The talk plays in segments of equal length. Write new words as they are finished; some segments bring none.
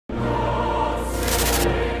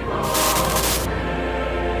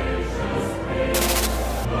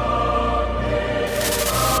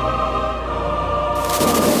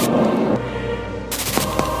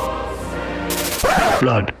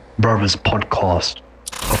Blood Brothers podcast,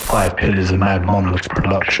 a Five Pillars of Mad Monolith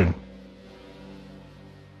production.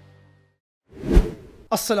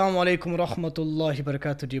 Assalamu alaikum wa rahmatullahi wa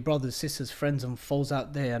barakatuh, dear brothers, sisters, friends and foes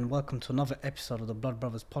out there, and welcome to another episode of the Blood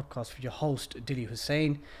Brothers podcast with your host, Dili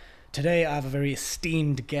Hussain. Today I have a very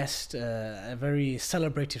esteemed guest, a very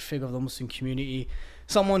celebrated figure of the Muslim community,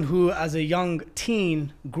 someone who as a young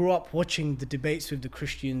teen grew up watching the debates with the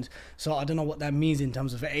Christians, so I don't know what that means in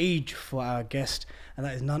terms of age for our guest, and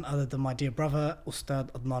that is none other than my dear brother, Ustad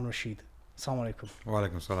Adnan Rashid. Assalamu alaikum. Wa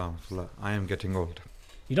alaikum salam. I am getting old.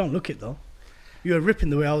 You don't look it though. You were ripping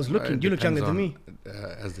the way I was looking. You look younger than me.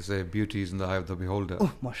 As they say, beauty is in the eye of the beholder.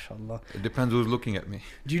 Oh, mashallah. It depends who's looking at me.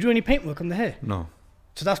 Do you do any paintwork on the hair? No.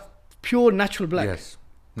 So that's pure natural black? Yes.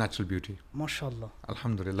 Natural beauty. Mashallah.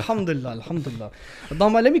 Alhamdulillah. Alhamdulillah. Alhamdulillah.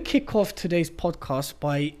 Adnan, let me kick off today's podcast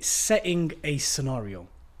by setting a scenario.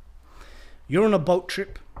 You're on a boat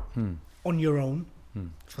trip on your own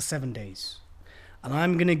for 7 days. And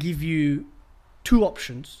I'm going to give you two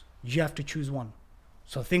options. You have to choose one.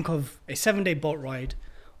 So think of a 7-day boat ride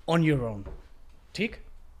on your own. Theek?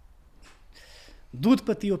 Doodh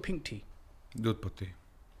patti or pink tea? Doodh patti.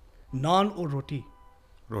 Naan or roti?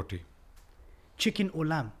 Roti. Chicken or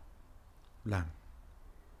lamb? Lamb.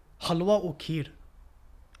 Halwa or kheer?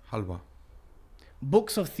 Halwa.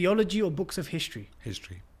 Books of theology or books of history?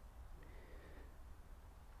 History.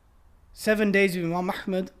 7 days with Imam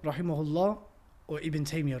Ahmad rahimahullah or Ibn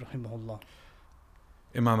Taymiyyah rahimahullah?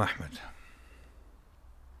 Imam Ahmad.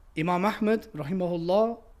 Imam Ahmad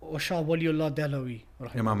rahimahullah or Shah Waliullah Dehlawi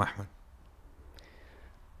rahimahullah? Imam Ahmad.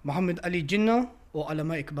 Muhammad Ali Jinnah or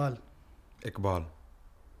Allama Iqbal? Iqbal.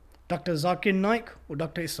 Dr. Zakir Naik or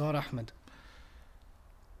Dr. Israr Ahmad?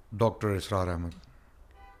 Dr. Israr Ahmad.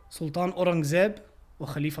 Sultan Aurangzeb or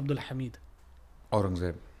Khalif Abdul Hamid?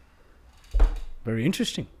 Aurangzeb. Very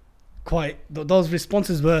interesting. Quite. Those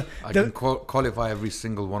responses were... I can qualify every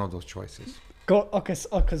single one of those choices. Okay, so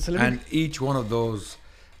let me... And each one of those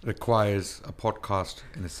requires a podcast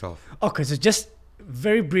in itself. Okay, so just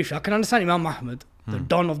very briefly, I can understand Imam Ahmad, the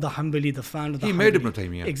don of the Hanbali, the fan of the He Hanbali. made Ibn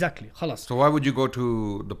Taymiyyah. Exactly, khalas. So why would you go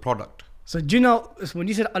to the product? So Jinnah, when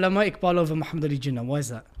you said Allama Iqbal over Muhammad Ali Jinnah, why is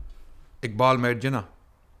that? Iqbal made Jinnah.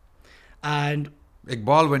 And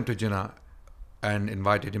Iqbal went to Jinnah and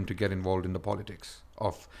invited him to get involved in the politics.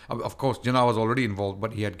 Of course, Jinnah was already involved,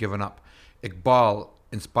 but he had given up. Iqbal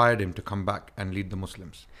inspired him to come back and lead the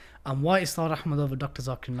Muslims. And why Israr Ahmad over Dr.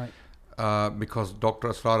 Zakir Naik? Because Dr.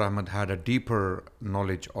 Israr Ahmad had a deeper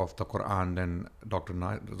knowledge of the Quran than Dr.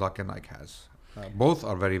 Zakir Naik has. Both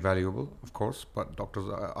are very valuable, of course, but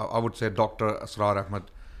I would say Dr. Israr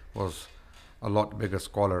Ahmad was a lot bigger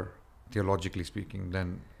scholar, theologically speaking,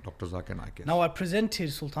 than Dr. Zakir Naik is. Now, I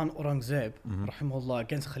presented Sultan Aurangzeb, rahimahullah,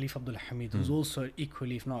 against Khalif Abdul Hamid, who's also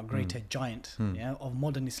equally, if not a greater giant of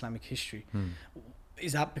modern Islamic history.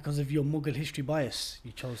 Is that because of your Mughal history bias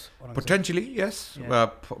you chose Aurangzeb? Potentially, yes. Yeah.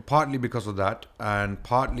 Partly because of that, and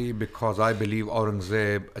partly because I believe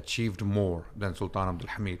Aurangzeb achieved more than Sultan Abdul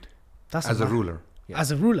Hamid as a ruler. Yes.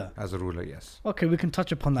 As a ruler? As a ruler, yes. Okay, we can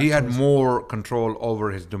touch upon that. He had more control over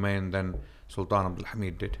his domain than Sultan Abdul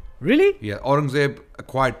Hamid did. Really? Yeah, Aurangzeb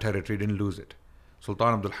acquired territory, didn't lose it.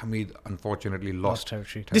 Sultan Abdul Hamid unfortunately lost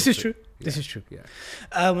territory. This is true. Yeah. This is true.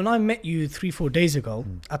 Yeah. When I met you 3-4 days ago,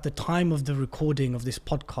 at the time of the recording of this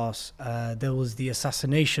podcast, there was the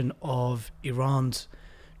assassination of Iran's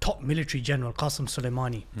top military general, Qasem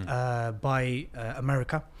Soleimani, by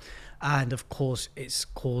America. And of course, it's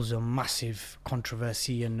caused a massive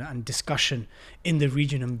controversy and discussion in the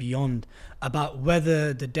region and beyond about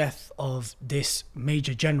whether the death of this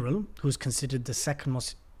major general, who's considered the second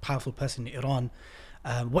most powerful person in Iran,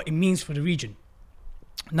 what it means for the region.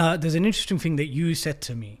 Now, there's an interesting thing that you said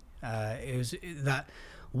to me.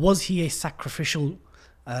 Was he a sacrificial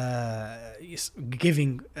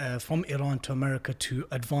giving from Iran to America to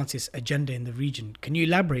advance its agenda in the region? Can you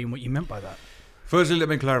elaborate on what you meant by that? Firstly, let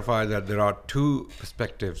me clarify that there are two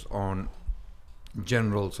perspectives on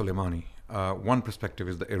General Soleimani. One perspective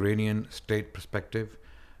is the Iranian state perspective,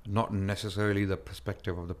 not necessarily the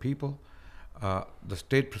perspective of the people. The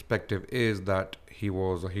state perspective is that he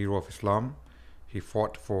was a hero of Islam. He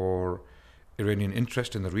fought for Iranian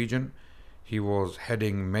interest in the region. He was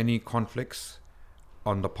heading many conflicts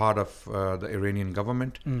on the part of the Iranian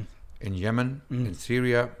government in Yemen, in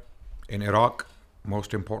Syria, in Iraq,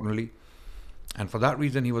 most importantly. And for that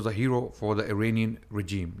reason, he was a hero for the Iranian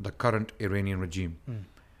regime, the current Iranian regime.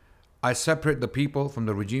 I separate the people from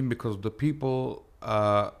the regime because the people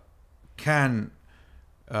can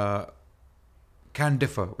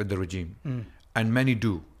differ with the regime. And many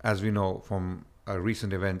do, as we know from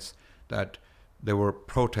recent events, that there were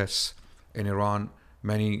protests in Iran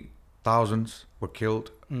Many thousands were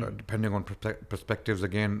killed, depending on perspectives.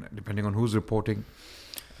 Again, depending on who's reporting,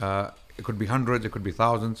 it could be hundreds, it could be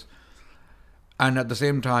thousands, and at the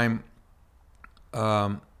same time,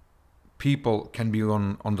 people can be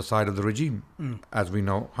on the side of the regime. As we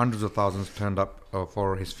know, hundreds of thousands turned up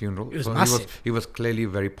for his funeral. It was massive. He was clearly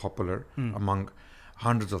very popular among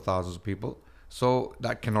hundreds of thousands of people. So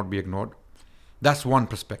that cannot be ignored. That's one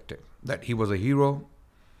perspective, that he was a hero.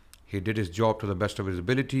 He did his job to the best of his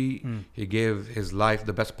ability. He gave his life,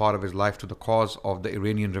 the best part of his life, to the cause of the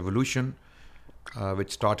Iranian Revolution,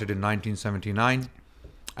 which started in 1979.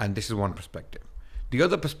 And this is one perspective. The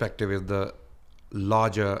other perspective is the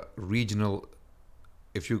larger regional,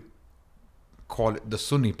 if you call it the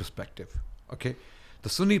Sunni perspective. Okay, the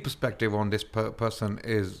Sunni perspective on this person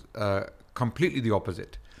is completely the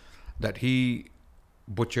opposite. That he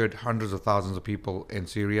butchered hundreds of thousands of people in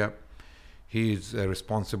Syria. He's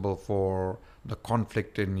responsible for the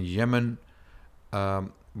conflict in Yemen,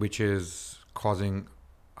 which is causing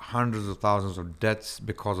hundreds of thousands of deaths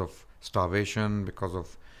because of starvation, because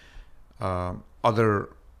of other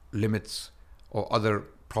limits or other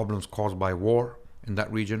problems caused by war in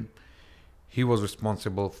that region. He was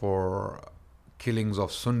responsible for killings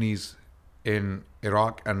of Sunnis in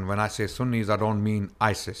Iraq. And when I say Sunnis, I don't mean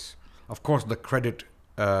ISIS. Of course, the credit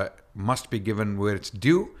must be given where it's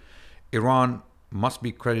due. Iran must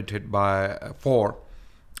be credited for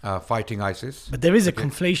fighting ISIS. But there is a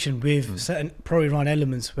conflation with certain pro-Iran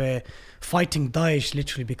elements where fighting Daesh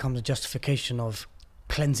literally becomes a justification of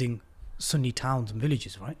cleansing Sunni towns and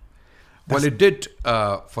villages, right? Well, it did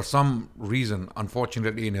for some reason,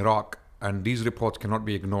 unfortunately, in Iraq. And these reports cannot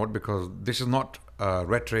be ignored because this is not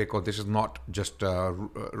rhetoric, or this is not just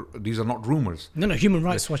these are not rumors. No, Human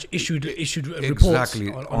Rights Watch issued reports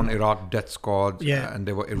exactly on Iraq death squads, and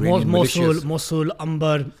there were Iranian militias. Mosul,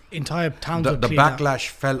 Anbar, entire towns. The backlash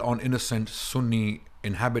fell on innocent Sunni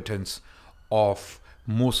inhabitants of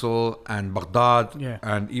Mosul and Baghdad,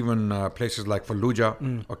 and even places like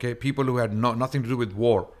Fallujah. Okay, people who had nothing to do with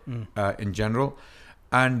war in general,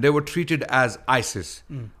 and they were treated as ISIS.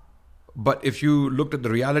 But if you looked at the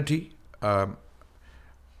reality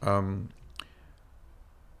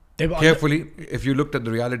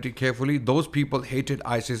carefully, those people hated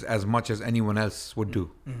ISIS as much as anyone else would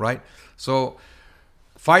do, right? So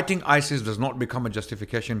fighting ISIS does not become a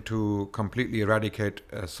justification to completely eradicate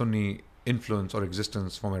Sunni influence or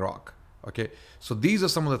existence from Iraq. Okay, so these are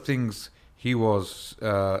some of the things he was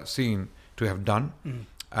seen to have done,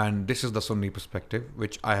 and this is the Sunni perspective,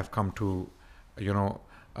 which I have come to,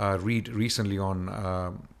 read recently on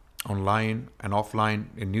online and offline,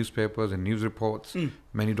 in newspapers and news reports.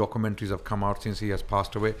 Many documentaries have come out since he has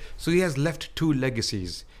passed away. So he has left two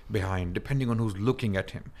legacies behind, depending on who's looking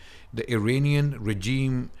at him. The Iranian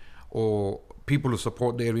regime, or people who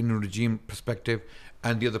support the Iranian regime perspective,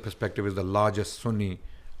 and the other perspective is the largest Sunni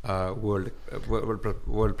world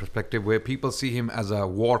perspective, where people see him as a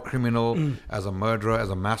war criminal, as a murderer, as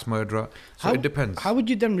a mass murderer. So it depends. How would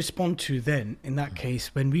you then respond to then, in that case,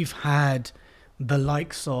 when we've had the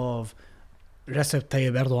likes of Recep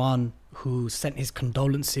Tayyip Erdogan, who sent his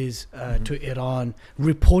condolences to Iran,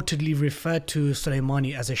 reportedly referred to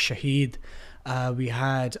Soleimani as a shaheed. We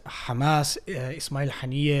had Hamas, Ismail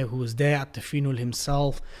Haniyeh, who was there at the funeral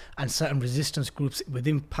himself, and certain resistance groups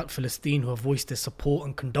within Palestine who have voiced their support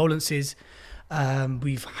and condolences.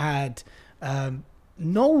 We've had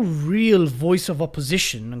no real voice of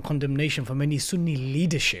opposition and condemnation from any Sunni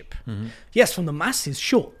leadership. Yes, from the masses,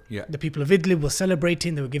 sure. The people of Idlib were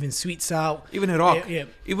celebrating, they were giving sweets out. Even Iraq,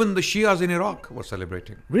 even the Shias in Iraq were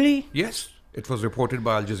celebrating. Really? Yes. It was reported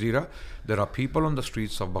by Al Jazeera. There are people on the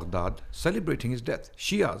streets of Baghdad celebrating his death.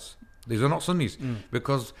 Shias. These are not Sunnis.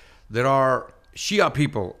 Because there are Shia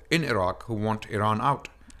people in Iraq who want Iran out.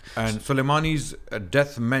 And Soleimani's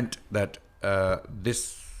death meant that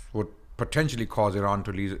this would potentially cause Iran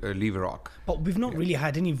to leave Iraq. But we've not really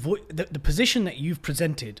had any voice. The position that you've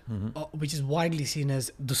presented, which is widely seen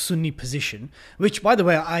as the Sunni position, which, by the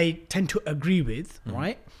way, I tend to agree with,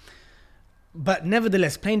 right? But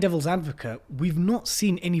nevertheless, playing devil's advocate, we've not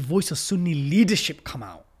seen any voice of Sunni leadership come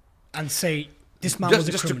out and say, this man was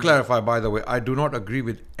a Just criminal. to clarify, by the way, I do not agree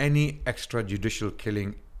with any extrajudicial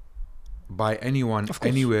killing by anyone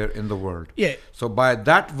anywhere in the world. So by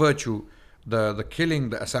that virtue, the killing,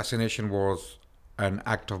 the assassination was an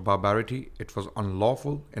act of barbarity. It was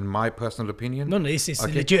unlawful, in my personal opinion. No, it's a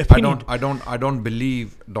legit opinion. I don't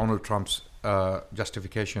believe Donald Trump's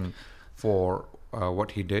justification for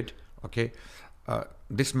what he did. Okay,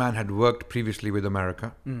 this man had worked previously with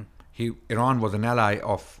America. Iran was an ally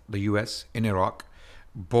of the US in Iraq.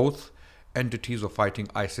 Both entities were fighting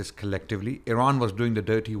ISIS collectively. Iran was doing the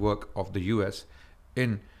dirty work of the US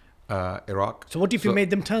in Iraq. So what if you made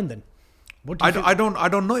them turn then? What do you think? I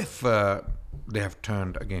don't know if they have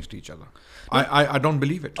turned against each other. I don't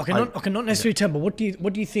believe it. Okay, not necessarily turn, but what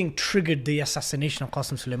do you think triggered the assassination of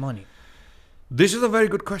Qasem Soleimani? This is a very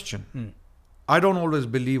good question. I don't always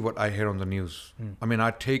believe what I hear on the news. I mean,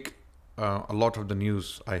 I take a lot of the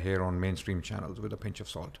news I hear on mainstream channels with a pinch of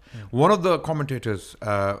salt. One of the commentators,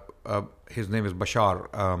 his name is Bashar,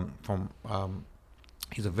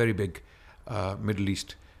 he's a very big Middle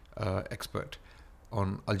East expert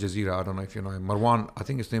on Al Jazeera. I don't know if you know him. Marwan, I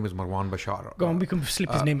think his name is Marwan Bashar. Go on, we can slip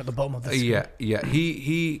his name at the bottom of the screen. Yeah.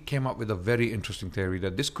 He came up with a very interesting theory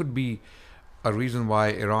that this could be a reason why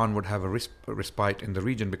Iran would have a respite in the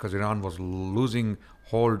region, because Iran was losing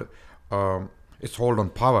its hold on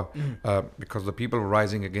power because the people were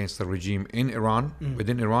rising against the regime in Iran,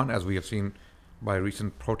 within Iran, as we have seen by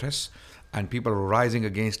recent protests, and people were rising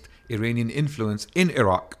against Iranian influence in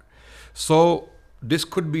Iraq. So this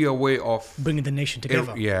could be a way of bringing the nation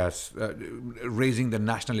together. Raising the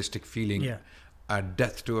nationalistic feeling. Yeah.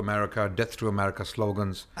 Death to America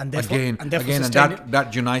slogans. And therefore, again, and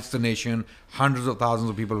that unites the nation. Hundreds of thousands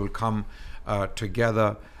of people will come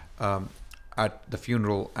together at the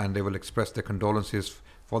funeral, and they will express their condolences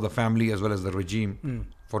for the family as well as the regime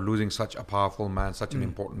for losing such a powerful man, such an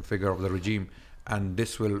important figure of the regime. And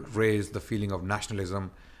this will raise the feeling of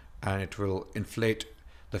nationalism, and it will inflate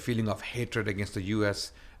the feeling of hatred against the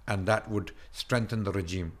US, and that would strengthen the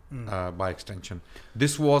regime by extension.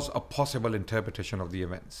 This was a possible interpretation of the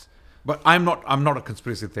events. But I'm not a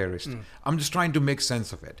conspiracy theorist. I'm just trying to make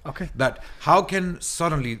sense of it. Okay. That how can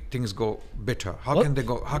suddenly things go bitter? How can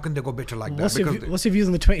they go bitter like that? What's your views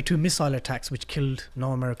on the 22 missile attacks which killed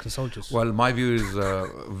no American soldiers? Well, my view is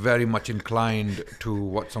very much inclined to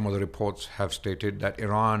what some of the reports have stated, that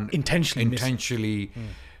Iran intentionally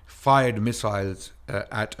fired missiles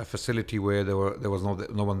at a facility where there was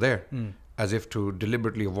no one there, as if to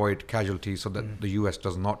deliberately avoid casualties, so that the US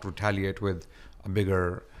does not retaliate with a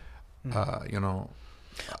bigger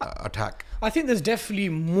attack. I think there's definitely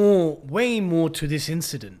way more to this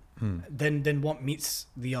incident than what meets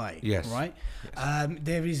the eye. Yes. Right? Yes.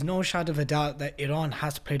 There is no shadow of a doubt that Iran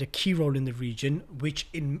has played a key role in the region, which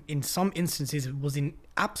in some instances was in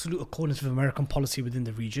absolute accordance with American policy within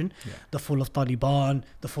the region. Yeah. The fall of Taliban,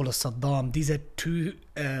 the fall of Saddam. These are two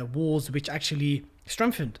wars which actually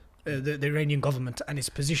strengthened the Iranian government and its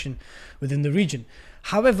position within the region.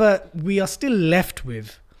 However, we are still left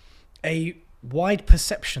with a wide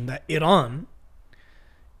perception that Iran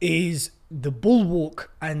is the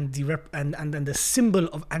bulwark and the symbol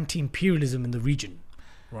of anti-imperialism in the region,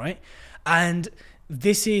 right? And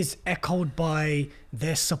this is echoed by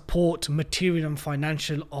their support, material and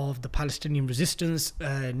financial, of the Palestinian resistance,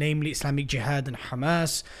 namely Islamic Jihad and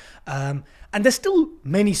Hamas. And there's still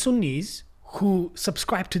many Sunnis who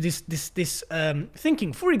subscribe to this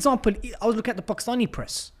thinking. For example, I was looking at the Pakistani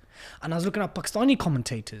press, and I was looking at Pakistani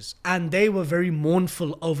commentators, and they were very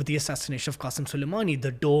mournful over the assassination of Qasem Soleimani.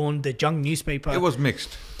 The Dawn, the Jung newspaper. It was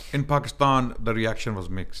mixed. In Pakistan, the reaction was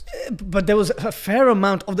mixed. But there was a fair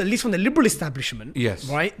amount of, at least from the liberal establishment, yes,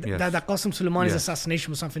 right? Yes. That Qasem Soleimani's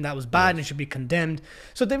assassination was something that was bad and should be condemned.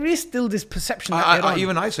 So there is still this perception that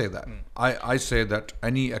I say that. I say that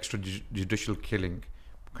any extrajudicial killing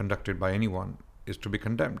conducted by anyone is to be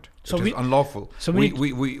condemned. So it is unlawful. So we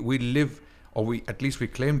live, or we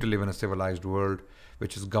claim to live in a civilized world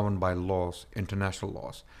which is governed by laws, international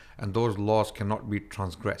laws, and those laws cannot be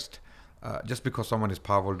transgressed. Just because someone is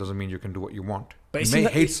powerful doesn't mean you can do what you want. But you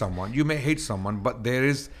may hate someone, but there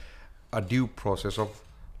is a due process of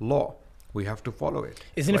law. We have to follow it.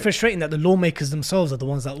 Isn't it frustrating that the lawmakers themselves are the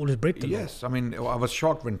ones that always break the law? Yes, I mean, I was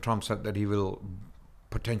shocked when Trump said that he will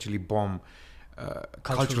potentially bomb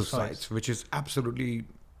cultural sites, which is absolutely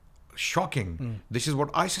shocking. This is what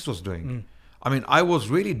ISIS was doing. I mean, I was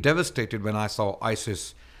really devastated when I saw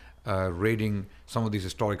ISIS raiding some of these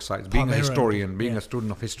historic sites. Being a historian, being a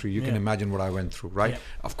student of history, you can imagine what I went through, right?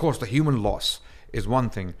 Of course, the human loss is one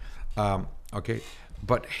thing, okay?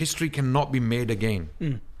 But history cannot be made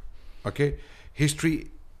again, okay? History,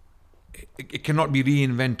 it cannot be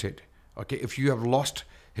reinvented, okay? If you have lost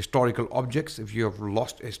historical objects, if you have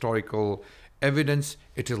lost historical evidence,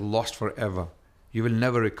 it is lost forever. You will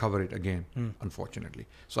never recover it again, unfortunately.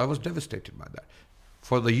 So I was devastated by that.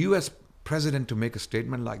 For the US president to make a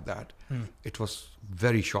statement like that, it was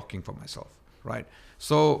very shocking for myself, right?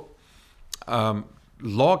 So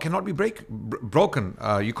law cannot be broken.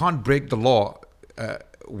 You can't break the law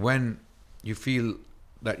when you feel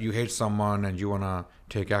that you hate someone and you want to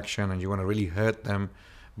take action and you want to really hurt them.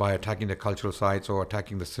 by attacking the cultural sites or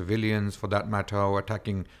attacking the civilians, for that matter, or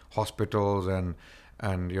attacking hospitals and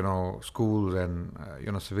schools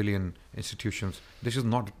and civilian institutions. This is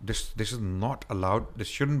not allowed. This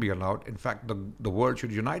shouldn't be allowed. In fact, the world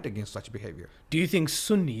should unite against such behavior. Do you think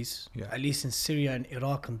Sunnis, Yeah. at least in Syria and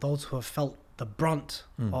Iraq, and those who have felt the brunt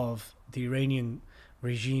of the Iranian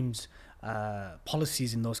regime's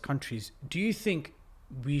policies in those countries, do you think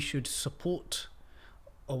we should support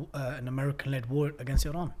an American-led war against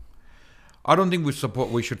Iran? I don't think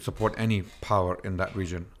we should support any power in that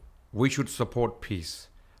region. We should support peace,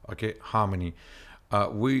 okay, harmony.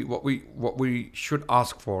 What we should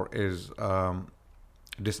ask for is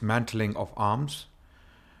dismantling of arms,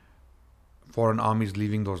 foreign armies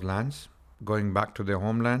leaving those lands, going back to their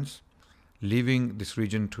homelands, leaving this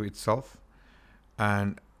region to itself,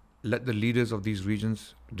 and let the leaders of these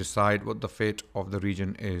regions decide what the fate of the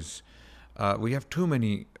region is. We have too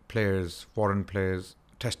many players, foreign players,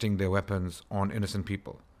 testing their weapons on innocent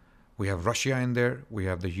people. We have Russia in there, we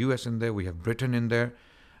have the US in there, we have Britain in there,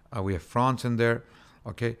 we have France in there.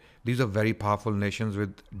 Okay, these are very powerful nations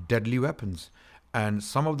with deadly weapons, and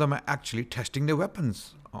some of them are actually testing their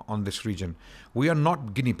weapons on this region. We are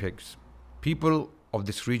not guinea pigs. People of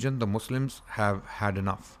this region, the Muslims, have had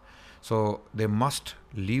enough. So they must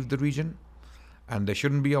leave the region, and there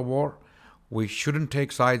shouldn't be a war. We shouldn't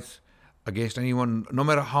take sides against anyone, no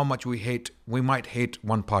matter how much we hate. We might hate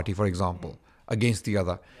one party, for example, against the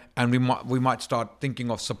other, and we might start thinking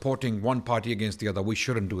of supporting one party against the other. We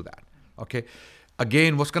shouldn't do that. Okay.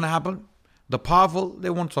 Again, what's going to happen? The powerful,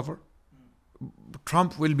 they won't suffer.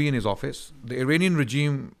 Trump will be in his office. The Iranian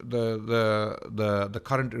regime, the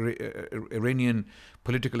current Iranian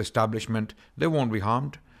political establishment, they won't be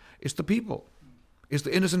harmed. It's the people. It's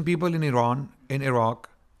the innocent people in Iran, in Iraq,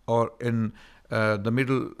 or in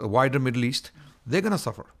the wider Middle East. They're going to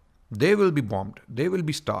suffer. They will be bombed. They will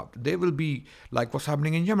be starved. They will be like what's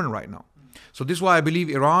happening in Yemen right now. So this is why I believe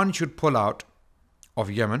Iran should pull out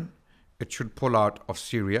of Yemen. It should pull out of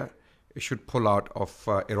Syria. It should pull out of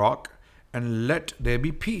Iraq, and let there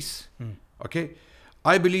be peace. Okay?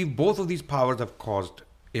 I believe both of these powers have caused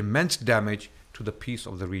immense damage to the peace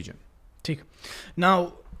of the region. Take.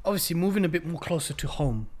 Now, obviously, moving a bit more closer to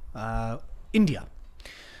home, India.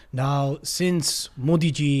 Now, since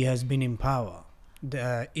Modi ji has been in power,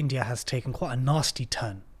 India has taken quite a nasty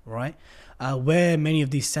turn, right? Where many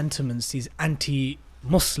of these sentiments, these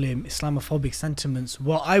anti-Muslim, Islamophobic sentiments,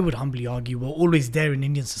 what I would humbly argue were always there in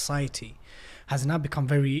Indian society, has now become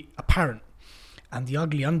very apparent. And the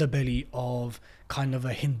ugly underbelly of kind of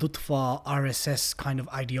a Hindutva, RSS kind of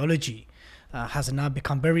ideology has now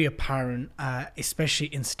become very apparent, especially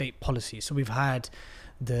in state policy. So we've had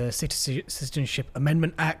the Citizenship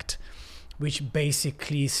Amendment Act, which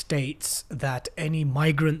basically states that any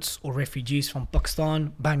migrants or refugees from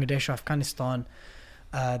Pakistan, Bangladesh, or Afghanistan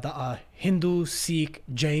that are Hindu, Sikh,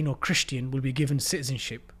 Jain, or Christian will be given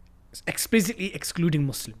citizenship, explicitly excluding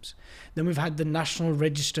Muslims. Then we've had the National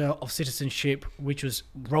Register of Citizenship, which was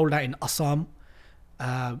rolled out in Assam,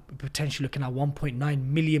 potentially looking at 1.9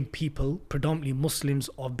 million people, predominantly Muslims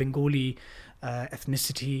of Bengali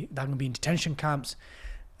ethnicity, that are going to be in detention camps.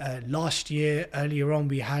 Last year, earlier on,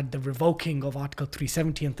 we had the revoking of Article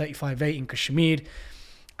 370 and 35A in Kashmir.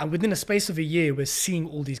 And within a space of a year, we're seeing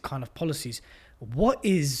all these kind of policies. What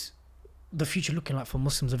is the future looking like for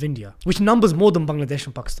Muslims of India, which numbers more than Bangladesh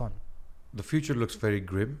and Pakistan? The future looks very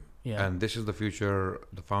grim. Yeah. And this is the future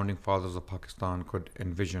the founding fathers of Pakistan could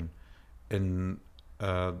envision in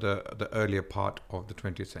the earlier part of the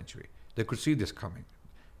 20th century. They could see this coming.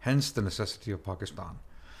 Hence the necessity of Pakistan.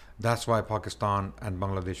 That's why Pakistan and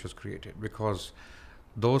Bangladesh was created, because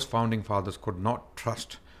those founding fathers could not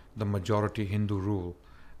trust the majority Hindu rule,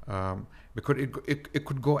 because it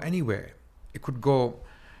could go anywhere. It could go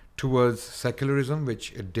towards secularism,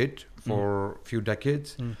 which it did for a few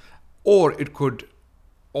decades, or it could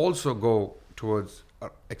also go towards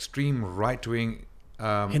extreme right-wing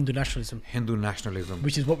Hindu nationalism.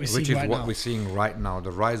 Which is what we're seeing right now.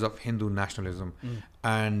 The rise of Hindu nationalism.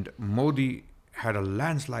 And Modi had a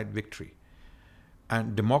landslide victory.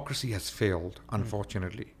 And democracy has failed,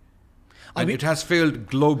 unfortunately. And it has failed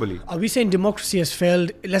globally. Are we saying democracy has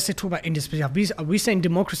failed? Let's say talk about India specifically. Are we saying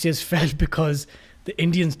democracy has failed because the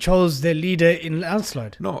Indians chose their leader in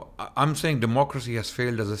landslide? No, I'm saying democracy has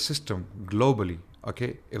failed as a system globally.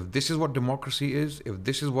 Okay, if this is what democracy is, if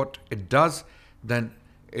this is what it does, then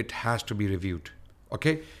it has to be reviewed.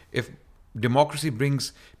 Okay, if democracy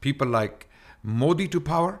brings people like Modi to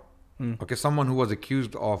power, okay, someone who was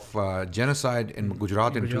accused of genocide in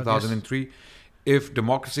Gujarat in 2003, if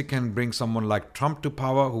democracy can bring someone like Trump to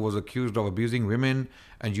power, who was accused of abusing women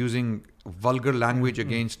and using vulgar language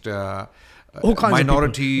against all kinds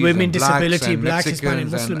minorities, of people. Women, and blacks disability, and blacks,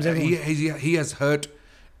 Mexicans, Hispanic, Muslims, and everyone. he has hurt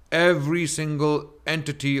every single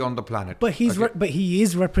entity on the planet. But he's Okay. but he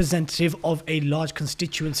is representative of a large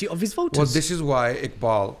constituency of his voters. Well, this is why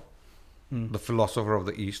Iqbal, the philosopher of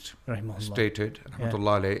the East, Rahimahullah. stated,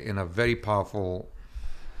 rahmatullah alayh, in a very powerful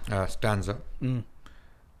stanza,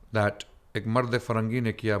 that एक मर्द फरंगी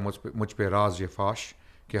ने किया मुझ पे राज ये फाश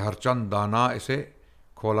कि हर चंद दाना इसे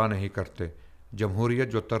खोला नहीं करते, जमहूरियत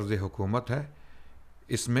जो तर्ज हुकूमत है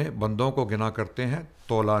इसमें बंदों को गिना करते हैं,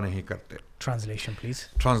 तोला नहीं करते. Translation, please.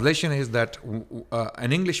 Translation is that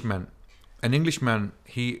an Englishman,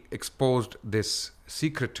 he exposed this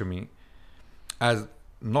secret to me, as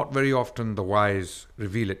not very often the wise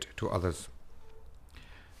reveal it to others,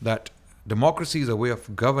 that democracy is a way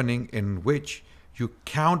of governing in which you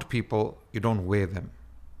count people, you don't weigh them.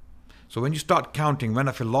 So when you start counting, when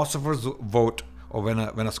a philosopher's vote or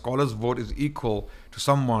when a scholar's vote is equal to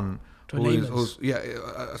someone who's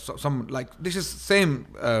some, like, this is same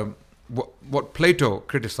what Plato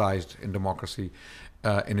criticized in democracy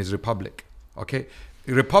in his Republic. Okay,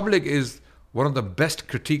 Republic is one of the best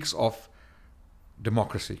critiques of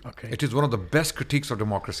democracy. Okay. It is one of the best critiques of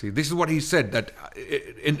democracy. This is what he said, that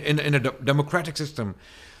in a democratic system,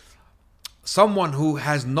 someone who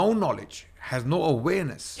has no knowledge, has no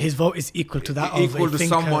awareness, His vote is equal to that equal of a to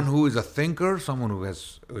thinker. someone who is a thinker, someone who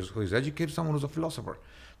is educated, someone who's a philosopher.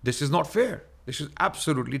 This is not fair. This is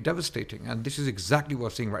absolutely devastating, and this is exactly what we're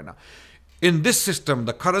seeing right now. In this system,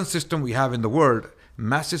 the current system we have in the world,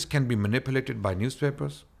 masses can be manipulated by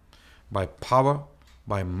newspapers, by power,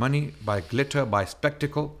 by money, by glitter, by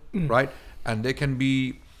spectacle, right? And they can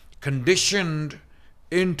be conditioned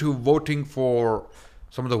into voting for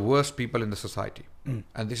some of the worst people in the society.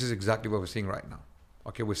 And this is exactly what we're seeing right now.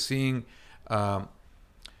 Okay, we're seeing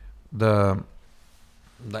the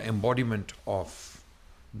embodiment of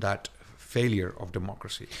that failure of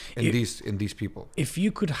democracy in these people. If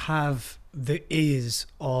you could have the ears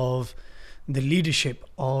of the leadership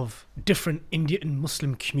of different Indian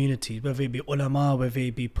Muslim communities, whether it be ulama, whether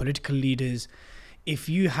it be political leaders, if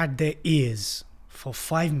you had their ears for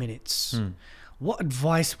 5 minutes, what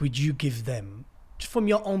advice would you give them? Just from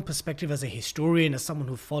your own perspective as a historian, as someone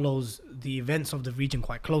who follows the events of the region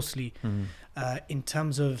quite closely, in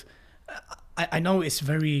terms of, I know it's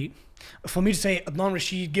very, for me to say Adnan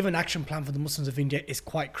Rashid give an action plan for the Muslims of India is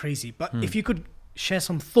quite crazy, but if you could share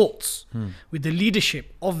some thoughts with the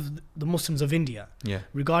leadership of the Muslims of India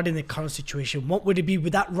regarding the current situation, what would it be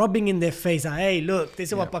without rubbing in their face that, hey, look, this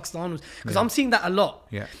is what Pakistan was, because I'm seeing that a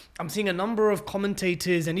lot. I'm seeing a number of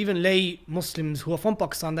commentators and even lay Muslims who are from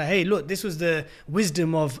Pakistan that, hey, look, this was the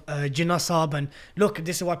wisdom of Jinnah Sahib, and look,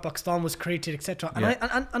 this is why Pakistan was created, etc.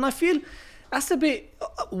 And I feel that's a bit,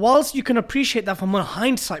 whilst you can appreciate that from a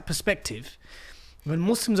hindsight perspective, when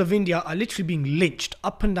Muslims of India are literally being lynched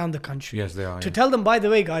up and down the country. Yes, they are. To tell them, by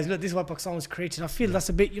the way, guys, look, this is why Pakistan was created. I feel that's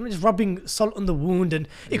a bit, just rubbing salt on the wound, and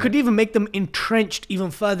it could even make them entrenched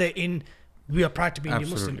even further in, we are proud to be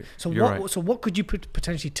Indian Muslim. So what could you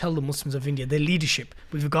potentially tell the Muslims of India, their leadership,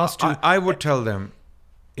 with regards to... I would tell them,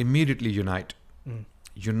 immediately unite.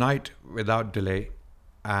 Unite without delay,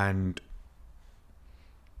 and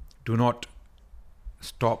do not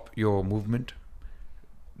stop your movement.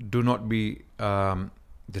 Do not be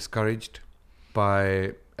discouraged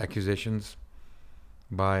by accusations,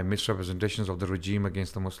 by misrepresentations of the regime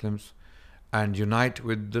against the Muslims, and unite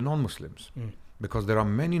with the non-Muslims, because there are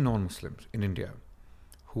many non-Muslims in India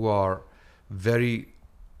who are very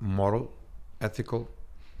moral, ethical,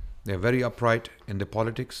 they're very upright in their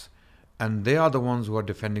politics, and they are the ones who are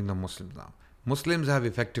defending the Muslims now. Muslims have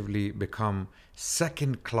effectively become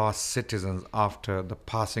second-class citizens after the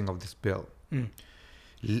passing of this bill.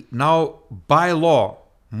 Now, by law,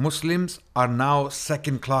 Muslims are now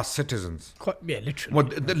second-class citizens. Literally. Well,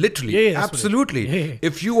 literally, absolutely.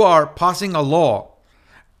 If you are passing a law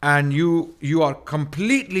and you are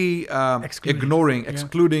completely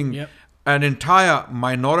excluding an entire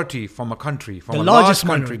minority from a country, from a large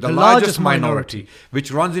country, the largest minority,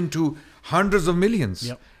 which runs into hundreds of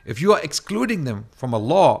millions. If you are excluding them from a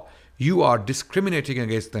law, you are discriminating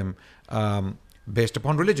against them based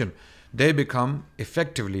upon religion. They become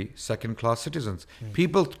effectively second-class citizens.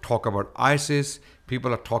 People talk about ISIS.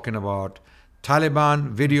 People are talking about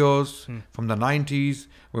Taliban videos from the 90s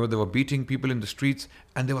where they were beating people in the streets.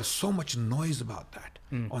 And there was so much noise about that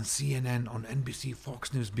on CNN, on NBC,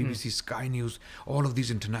 Fox News, BBC, Sky News. All of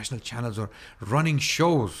these international channels are running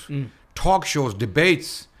shows, talk shows,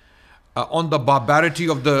 debates on the barbarity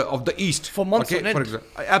of the East. For months on end. for example,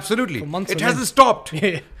 absolutely, For months it on hasn't end. stopped.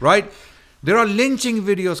 Yeah. Right? There are lynching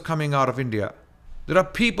videos coming out of India. There are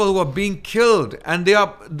people who are being killed, and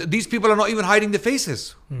these people are not even hiding their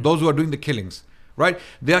faces. Those who are doing the killings, right?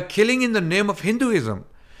 They are killing in the name of Hinduism,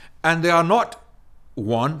 and they are not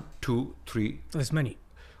 1, 2, 3. There's many.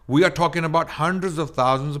 We are talking about hundreds of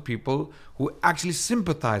thousands of people who actually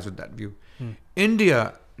sympathize with that view.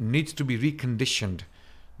 India needs to be reconditioned.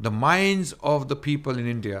 The minds of the people in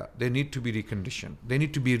India, they need to be reconditioned. They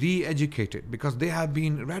need to be re-educated because they have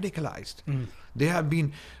been radicalized.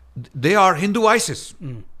 They are Hindu ISIS.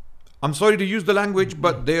 I'm sorry to use the language,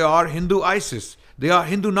 but they are Hindu ISIS. They are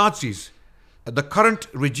Hindu Nazis. The current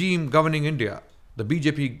regime governing India, the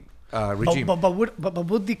BJP regime. But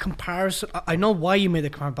would the comparison, I know why you made the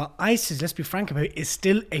comparison, but ISIS, let's be frank about it, is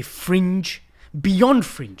still a fringe, beyond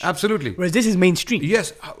fringe. Absolutely. Whereas this is mainstream.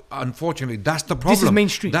 Yes, unfortunately, that's the problem. This is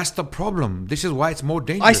mainstream. That's the problem. This is why it's more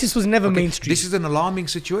dangerous. ISIS was never mainstream. This is an alarming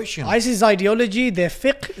situation. ISIS ideology, their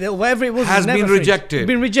fiqh, whatever it was, has never been fringe. rejected.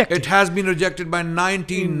 Been rejected. It has been rejected by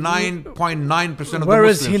 99.9% of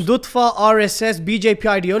Whereas the Muslims. Hindutva, RSS, BJP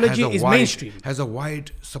ideology is mainstream. Has a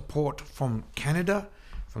wide support from Canada,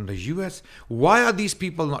 from the US. Why are these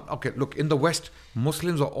people not? Okay, look, in the West,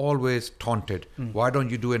 Muslims are always taunted. Why don't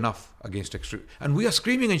you do enough against extreme? And we are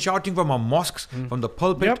screaming and shouting from our mosques, from the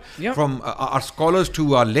pulpit, Yep. from our scholars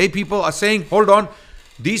to our lay people are saying, hold on,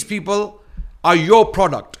 these people are your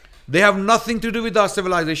product. They have nothing to do with our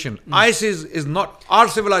civilization. ISIS is not our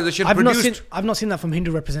civilization I've produced. not seen that from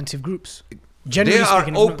Hindu representative groups. They Generally are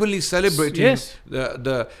speaking, it's not. openly celebrating Yes.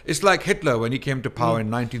 it's like Hitler when he came to power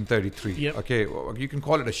in 1933. Yep. Okay, you can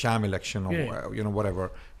call it a sham election or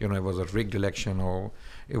whatever. It was a rigged election or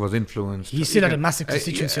it was influenced. He still had a massive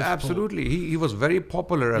constituency of support. absolutely. He was very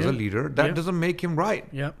popular as a leader. That doesn't make him right.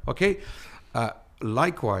 Yeah. Okay.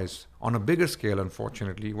 Likewise, on a bigger scale,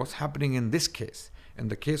 unfortunately, what's happening in this case, in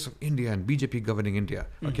the case of India and BJP governing India,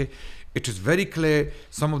 okay, it is very clear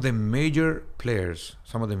some of the major players,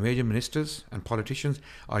 some of the major ministers and politicians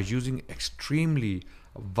are using extremely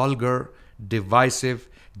vulgar, divisive,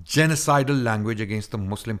 genocidal language against the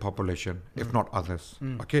Muslim population, if not others.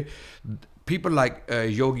 Okay, people like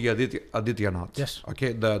Yogi Adityanath, Yes.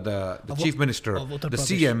 okay, the chief minister, of Uttar the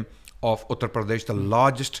Pradesh. CM of Uttar Pradesh, the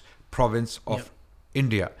largest province of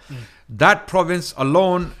India. That province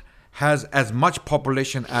alone has as much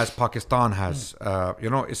population as Pakistan has.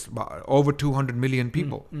 It's about over 200 million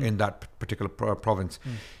people in that particular province.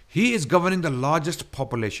 He is governing the largest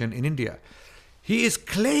population in India. He is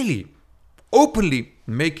clearly, openly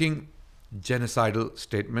making genocidal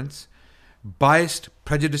statements, biased,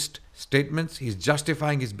 prejudiced statements. He's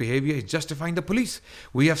justifying his behavior. He's justifying the police.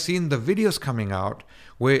 We have seen the videos coming out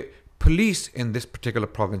where police in this particular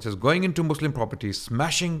province is going into Muslim properties,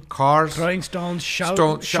 smashing cars, throwing stones,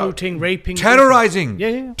 shooting, raping, terrorizing,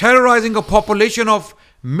 Yeah. terrorizing a population of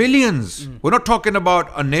millions. We're not talking about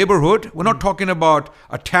a neighborhood. We're not talking about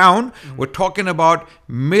a town. We're talking about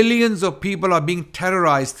millions of people are being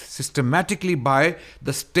terrorized systematically by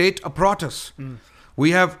the state apparatus. We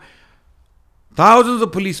have thousands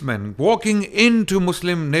of policemen walking into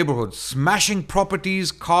Muslim neighborhoods, smashing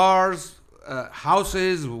properties, cars,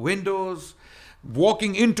 houses, windows,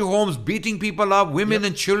 walking into homes, beating people up, women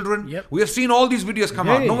and children. Yep. We have seen all these videos come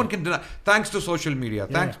out. No yeah. one can deny. Thanks to social media,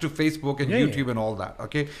 thanks to Facebook and Yeah, YouTube and all that.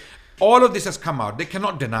 Okay, all of this has come out. They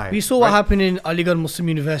cannot deny it. We saw what happened in Aligarh Muslim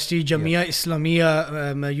University, Jamia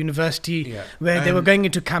Islamia University, where they were going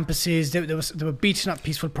into campuses. They were beating up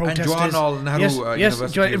peaceful protesters. And Jawaharlal Nehru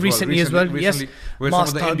University recently as well. Yes, where mass some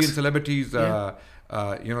of the thugs. Indian celebrities, they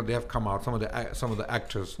have come out. Some of the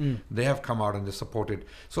actors, they have come out and they supported.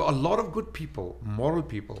 So a lot of good people, moral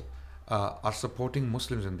people, are supporting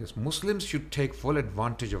Muslims in this. Muslims should take full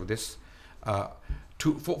advantage of this.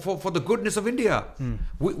 For the goodness of India.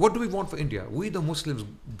 What do we want for India? We the Muslims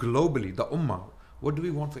globally, the Ummah, what do we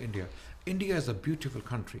want for India? India is a beautiful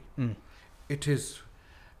country. It is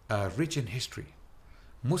rich in history.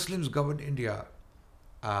 Muslims governed India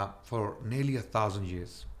for nearly 1,000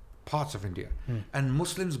 years, parts of India. And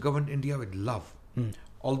Muslims governed India with love.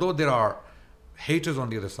 Although there are haters on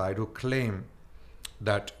the other side who claim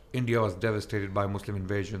that India was devastated by Muslim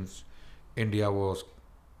invasions, India was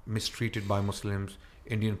mistreated by Muslims,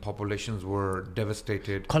 Indian populations were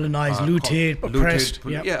devastated, colonized, looted, oppressed.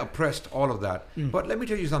 Oppressed, all of that. But let me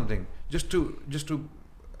tell you something, just to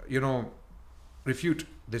refute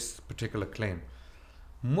this particular claim.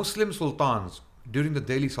 Muslim sultans during the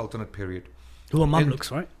Delhi Sultanate period, who were Mamluks,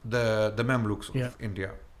 right? The Mamluks of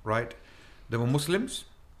India, right? They were Muslims,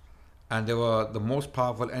 and they were the most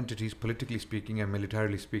powerful entities, politically speaking and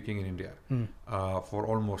militarily speaking, in India for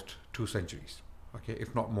almost 2 centuries, okay,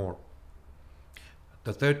 if not more.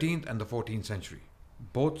 The 13th and the 14th century,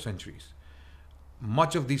 both centuries,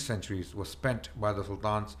 much of these centuries were spent by the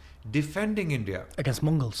sultans defending India Against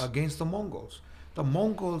Mongols. against the Mongols. The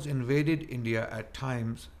Mongols invaded India at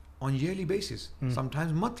times on yearly basis,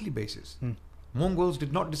 sometimes monthly basis. Mongols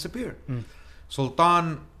did not disappear.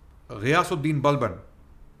 Sultan Ghiyasuddin Balban,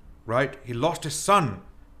 right? He lost his son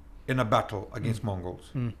in a battle against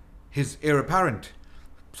Mongols. His heir apparent,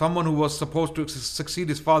 someone who was supposed to succeed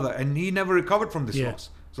his father, and he never recovered from this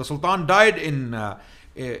loss. So Sultan died in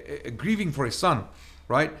grieving for his son,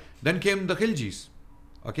 right? Then came the Khiljis,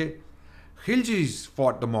 okay? Khiljis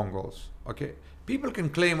fought the Mongols, okay? People can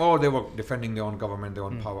claim, oh, they were defending their own government, their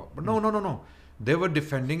own power. But no. They were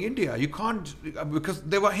defending India. You can't, because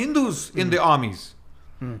there were Hindus in the armies.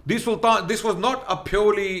 This was not a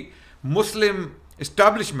purely Muslim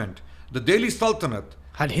establishment. The Delhi Sultanate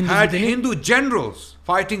Had Hindu generals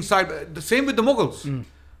fighting side. The same with the Mughals.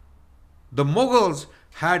 The Mughals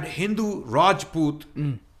had Hindu Rajput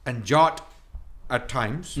and Jat at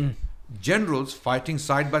times, generals fighting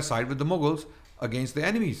side by side with the Mughals against the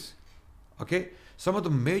enemies. Okay, some of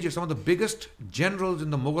the biggest generals in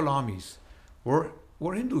the Mughal armies were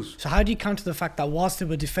Hindus. So how do you counter the fact that whilst they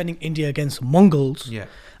were defending India against Mongols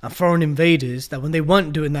and foreign invaders, that when they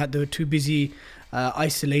weren't doing that, they were too busy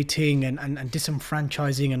isolating and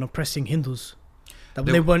disenfranchising and oppressing Hindus? That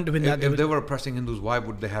when they weren't doing that, if they were oppressing Hindus, why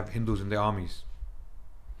would they have Hindus in their armies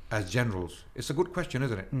as generals? It's a good question,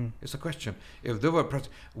 isn't it? It's a question. If they were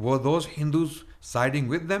were those Hindus siding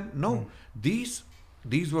with them? No. These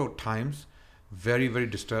were times, very, very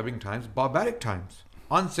disturbing times, barbaric times,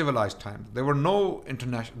 uncivilized times. There was no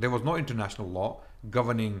international law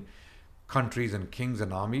governing countries and kings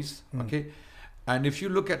and armies. Okay, and if you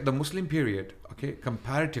look at the Muslim period, okay,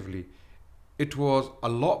 comparatively, it was a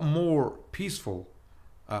lot more peaceful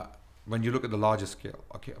when you look at the larger scale.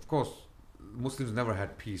 Okay, of course, Muslims never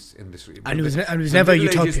had peace in this region. And it was never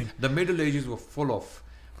utopian. The Middle Ages were full of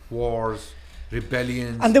wars,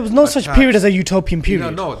 rebellions, and there was no such period as a utopian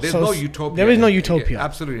period. No, there's no utopia. There is no utopia.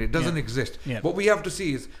 Absolutely, it doesn't exist. What we have to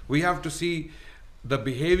see is the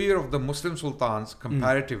behavior of the Muslim sultans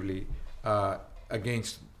comparatively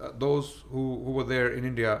against those who were there in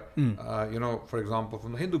India. For example,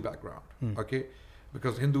 from the Hindu background. Okay,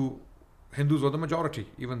 because Hindus were the majority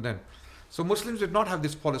even then. So Muslims did not have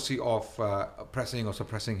this policy of oppressing or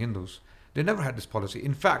suppressing Hindus. They never had this policy.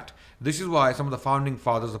 In fact, this is why some of the founding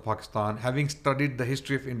fathers of Pakistan, having studied the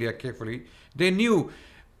history of India carefully, they knew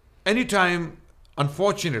anytime,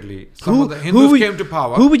 unfortunately, some of the Hindus came to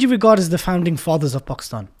power. Who would you regard as the founding fathers of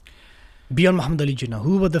Pakistan? Beyond Muhammad Ali Jinnah,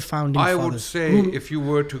 who were the founding fathers? I would say, if you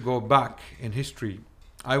were to go back in history,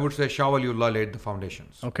 I would say Shah Waliullah laid the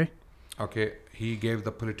foundations. Okay, he gave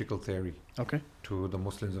the political theory to the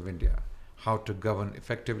Muslims of India. How to govern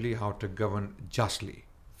effectively, how to govern justly.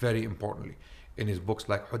 Very importantly, in his books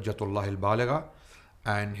like Hujjatullah al-Baligha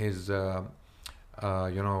and his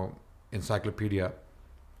encyclopedia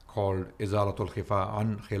called Izalatul Khifa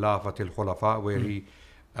an Khilafatil Khulafa, where he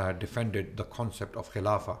defended the concept of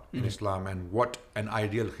Khilafah in Islam and what an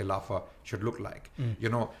ideal Khilafah should look like.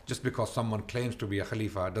 Just because someone claims to be a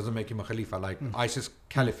Khalifa doesn't make him a Khalifa. Like ISIS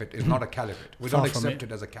Caliphate is not a caliphate. We don't accept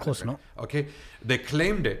it as a caliphate. Of course not. Okay, they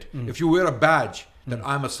claimed it. If you wear a badge that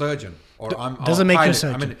I'm a surgeon or I'm doesn't make pilot, you a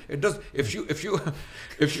surgeon. I mean, it does. If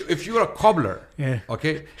you're a cobbler,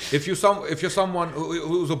 okay. If you're someone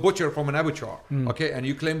who's a butcher from an abattoir, okay, and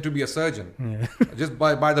you claim to be a surgeon, just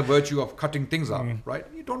by the virtue of cutting things up, right?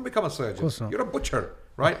 You don't become a surgeon. You're a butcher,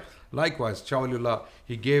 right? Likewise, Shah Waliullah,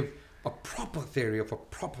 he gave a proper theory of a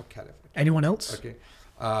proper caliphate. Anyone else? Okay.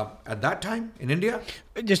 At that time in India,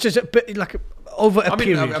 just a bit like over a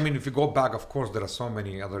period. I mean, if you go back, of course, there are so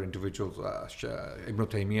many other individuals: Ibn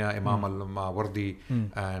Taymiyyah, Imam al-Mawardi,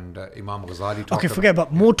 and Imam Ghazali. Okay, forget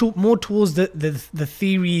about more towards the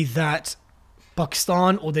theory that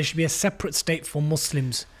Pakistan, or there should be a separate state for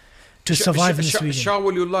Muslims to survive in this region. Shah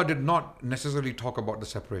Waliullah did not necessarily talk about the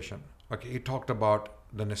separation. Okay, he talked about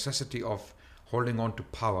the necessity of holding on to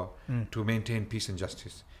power to maintain peace and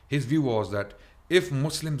justice. His view was that if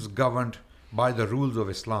Muslims governed by the rules of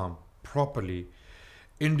Islam properly,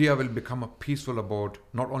 India will become a peaceful abode,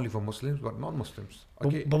 not only for Muslims, but non-Muslims.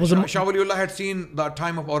 Okay. But was it- Shah Waliullah had seen the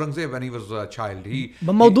time of Aurangzeb when he was a child.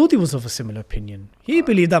 But Maududi was of a similar opinion. He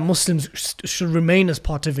believed that Muslims should remain as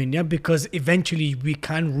part of India because eventually we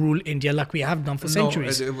can rule India like we have done for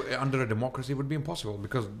centuries. Under a democracy it would be impossible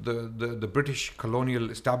because the British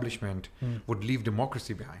colonial establishment would leave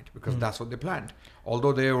democracy behind because that's what they planned.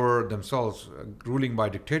 Although they were themselves ruling by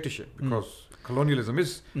dictatorship because colonialism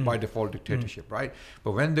is by default dictatorship, right?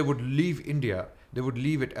 But when they would leave India, they would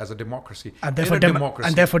leave it as a democracy. And therefore,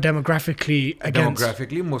 demographically,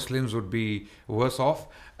 demographically, Muslims would be worse off,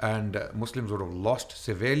 and Muslims would have lost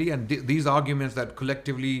severely. And these arguments that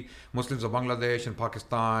collectively Muslims of Bangladesh and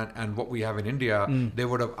Pakistan and what we have in India, they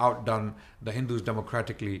would have outdone the Hindus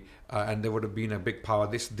democratically, and they would have been a big power.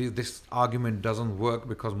 This argument doesn't work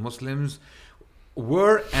because Muslims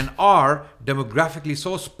were and are demographically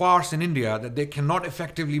so sparse in India that they cannot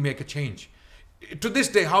effectively make a change. To this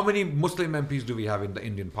day, how many Muslim MPs do we have in the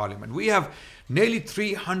Indian Parliament? We have nearly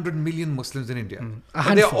 300 million Muslims in India.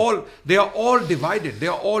 And they are all divided. They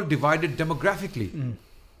are all divided demographically,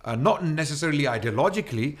 not necessarily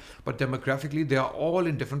ideologically, but demographically. They are all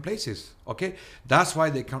in different places. Okay, that's why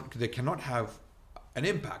they cannot have an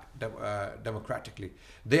impact democratically.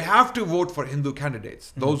 They have to vote for Hindu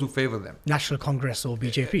candidates, those who favor them. National Congress or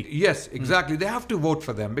BJP. Yes, exactly. They have to vote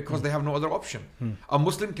for them because they have no other option. A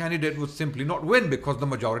Muslim candidate would simply not win because the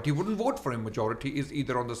majority wouldn't vote for him. Majority is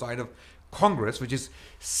either on the side of Congress, which is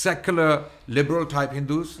secular, liberal type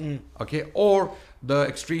Hindus, okay, or the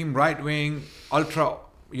extreme right-wing, ultra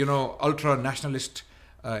nationalist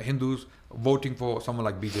Hindus voting for someone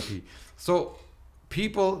like BJP. So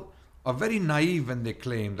people are very naive when they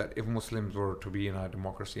claim that if Muslims were to be in a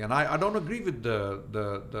democracy, and I don't agree with the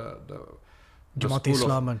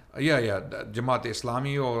Jamaat-e-Islami. The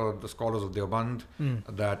Jamaat-e-Islami or the scholars of Deoband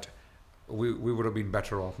that we would have been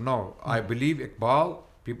better off. No, I believe Iqbal,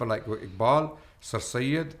 people like Iqbal, Sir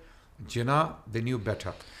Syed, Jinnah, they knew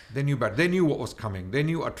better. They knew better. They knew what was coming. They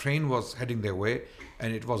knew a train was heading their way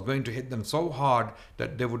and it was going to hit them so hard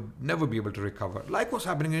that they would never be able to recover. Like what's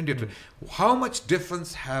happening in India today. How much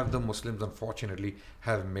difference have the Muslims, unfortunately,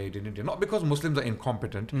 have made in India? Not because Muslims are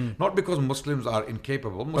incompetent, not because Muslims are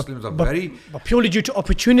incapable. Muslims are But purely due to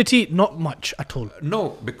opportunity, not much at all.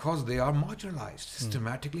 No, because they are marginalized,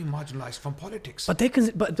 systematically marginalized from politics.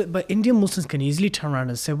 But Indian Muslims can easily turn around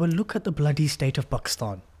and say, well, look at the bloody state of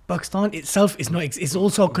Pakistan. Pakistan itself is not. It's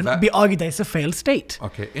also can be argued that it's a failed state.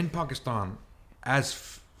 Okay, in Pakistan, as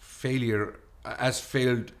failed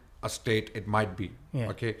a state it might be. Yeah.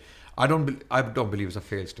 Okay, I don't believe it's a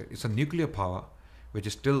failed state. It's a nuclear power which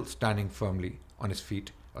is still standing firmly on its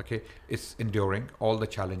feet. Okay, it's enduring all the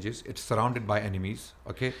challenges. It's surrounded by enemies.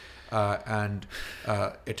 Okay, and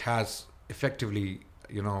it has effectively,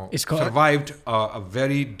 survived a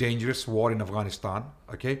very dangerous war in Afghanistan.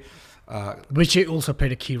 Okay. Which it also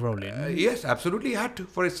played a key role in. Yes, absolutely, it had to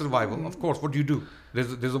for its survival. Of course, what do you do?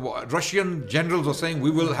 There's a Russian generals are saying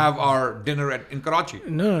we will have our dinner in Karachi.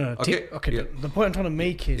 No. Okay. Yeah. The point I'm trying to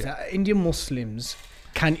make is that Indian Muslims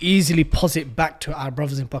can easily posit back to our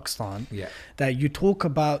brothers in Pakistan that you talk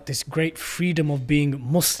about this great freedom of being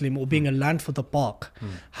Muslim or being a land for the Pak.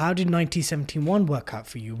 How did 1971 work out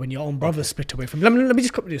for you when your own brothers split away from you? Let me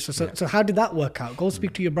just copy this. So how did that work out? Go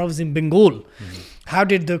speak to your brothers in Bengal. How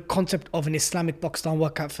did the concept of an Islamic Pakistan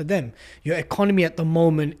work out for them? Your economy at the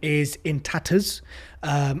moment is in tatters.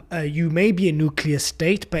 You may be a nuclear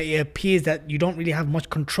state, but it appears that you don't really have much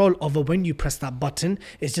control over when you press that button.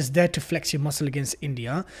 It's just there to flex your muscle against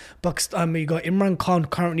India. Pakistan, you got Imran Khan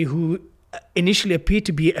currently, who initially appeared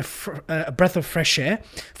to be a breath of fresh air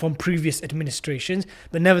from previous administrations,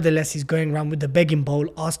 but nevertheless he's going around with the begging bowl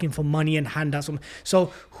asking for money and handouts.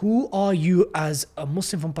 So who are you as a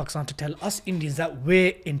Muslim from Pakistan to tell us Indians that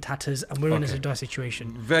we're in tatters and we're in a dire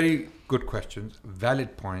situation? Very good questions,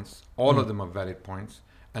 valid points. All of them are valid points,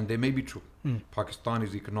 and they may be true. Pakistan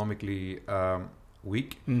is economically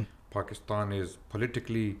weak. Pakistan is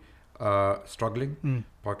politically struggling.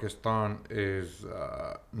 Pakistan is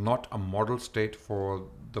not a model state for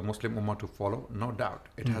the Muslim Ummah to follow, no doubt.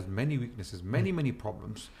 It has many weaknesses, many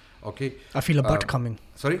problems. Okay, I feel a butt coming.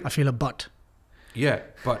 Sorry? I feel a butt. Yeah,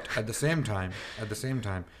 but at the same time,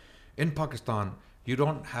 in Pakistan, you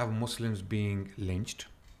don't have Muslims being lynched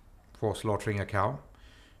for slaughtering a cow.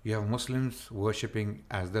 You have Muslims worshipping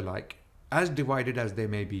as they like, as divided as they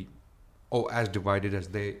may be, or as divided as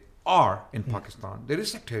they are in Pakistan. There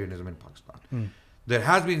is sectarianism in Pakistan. There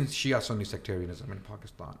has been Shia Sunni sectarianism in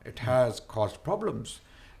Pakistan. It has caused problems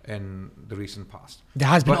in the recent past. There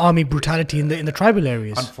has been army brutality in the tribal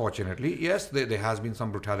areas. Unfortunately, yes, there has been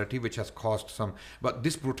some brutality which has caused some, but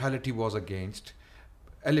this brutality was against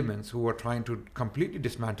elements who were trying to completely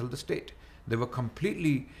dismantle the state. They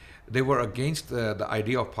were against the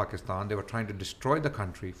idea of Pakistan. They were trying to destroy the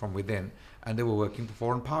country from within, and they were working for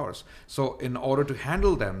foreign powers. So in order to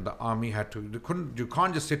handle them, the army had to, you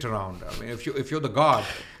can't just sit around. I mean, if you're the guard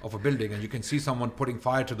of a building and you can see someone putting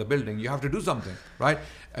fire to the building, you have to do something, right?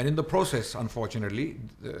 And in the process, unfortunately,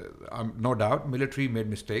 no doubt, military made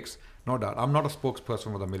mistakes. No doubt. I'm not a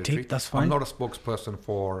spokesperson for the military. That's fine. I'm not a spokesperson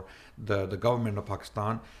for the government of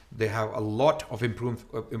Pakistan. They have a lot of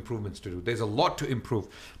improvements to do. There's a lot to improve.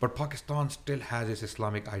 But Pakistan still has its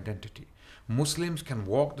Islamic identity. Muslims can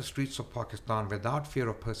walk the streets of Pakistan without fear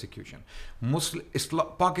of persecution.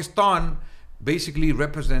 Pakistan basically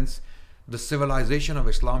represents the civilization of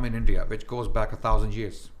Islam in India, which goes back 1,000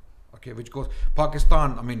 years. Okay,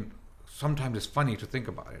 Pakistan, I mean, sometimes it's funny to think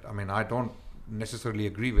about it. I mean, I don't necessarily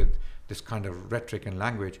agree with this kind of rhetoric and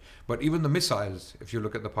language, but even the missiles, if you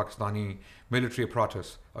look at the Pakistani military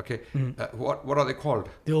apparatus, okay, what are they called?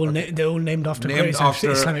 They're all named after great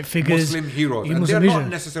Islamic figures, Muslim heroes, and they're not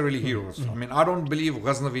necessarily heroes. I mean, I don't believe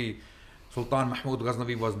Ghaznavi, Sultan Mahmud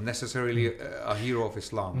Ghaznavi, was necessarily a hero of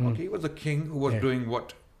Islam. Okay, he was a king who was doing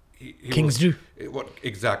what kings do. What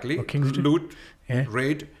exactly? What kings do. Loot,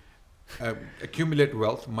 raid, accumulate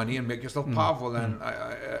wealth, money, and make yourself powerful,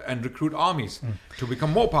 and recruit armies to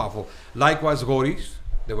become more powerful. Likewise, Ghoris,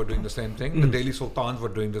 they were doing the same thing. The Delhi Sultans were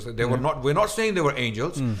doing this. They were not. We're not saying they were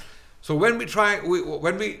angels. So when we try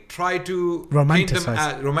to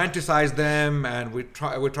romanticize them, and we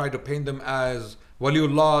try to paint them as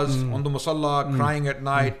waliullahs on the musalla, crying at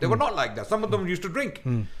night, they were not like that. Some of them used to drink.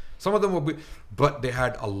 Some of them were, but they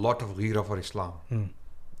had a lot of ghira for Islam.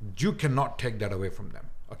 You cannot take that away from them.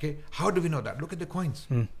 Okay, how do we know that? Look at the coins.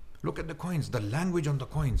 Look at the coins, the language on the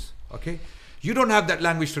coins. Okay, you don't have that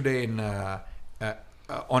language today in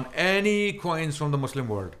on any coins from the Muslim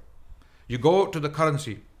world. You go to the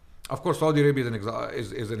currency. Of course, Saudi Arabia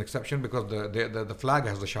is an exception because the flag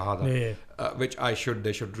has the Shahada, which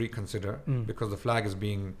they should reconsider because the flag is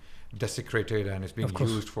being desecrated and it's being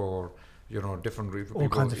used for different people, all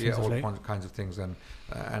kinds of things, and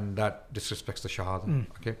that disrespects the Shahada.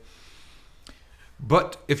 Okay.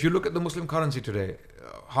 But if you look at the Muslim currency today,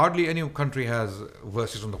 hardly any country has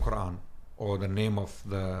verses on the Quran or the name of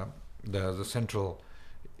the central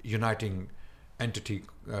uniting entity,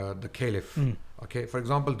 the Caliph. Okay, for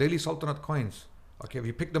example, Delhi Sultanate coins. Okay, if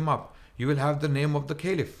you pick them up, you will have the name of the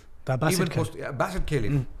Caliph. The Abbasid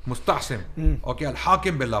Caliph, Musta'sim. Okay,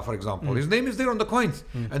 Al-Hakim Billah, for example. His name is there on the coins.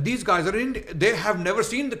 And these guys are they have never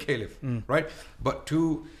seen the Caliph, right? But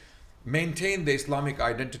to maintain the Islamic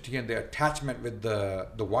identity and their attachment with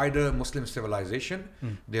the wider Muslim civilization,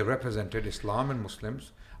 they represented Islam and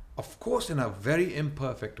Muslims, of course, in a very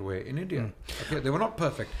imperfect way in India. Okay, they were not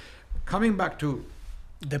perfect. Coming back to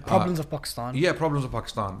the problems of Pakistan. Yeah, problems of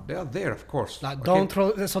Pakistan. They are there, of course. Like don't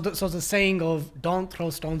throw. So the saying of "don't throw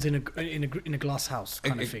stones in a glass house"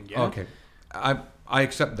 kind of thing. Yeah? Okay, I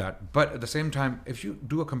accept that. But at the same time, if you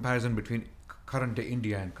do a comparison between current day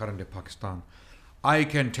India and current day Pakistan, I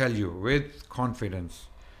can tell you with confidence,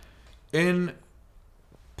 in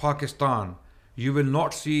Pakistan, you will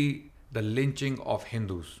not see the lynching of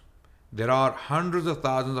Hindus. There are hundreds of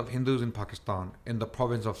thousands of Hindus in Pakistan, in the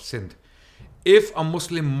province of Sindh. If a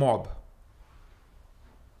Muslim mob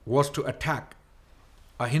was to attack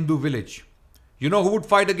a Hindu village, you know who would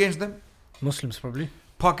fight against them? Muslims, probably.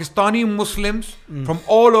 Pakistani Muslims from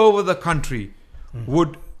all over the country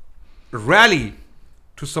would rally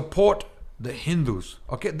to support the Hindus.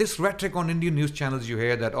 Okay, this rhetoric on Indian news channels, you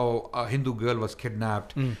hear that, a Hindu girl was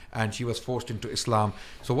kidnapped and she was forced into Islam.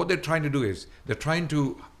 So what they're trying to do is they're trying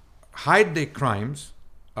to hide their crimes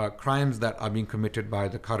that are being committed by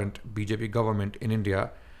the current BJP government in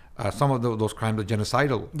India. Some of those crimes are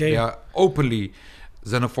genocidal. They are openly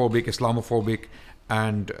xenophobic, Islamophobic,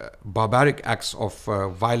 and barbaric acts of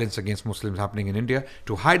violence against Muslims happening in India.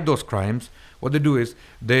 To hide those crimes, what they do is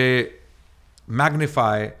they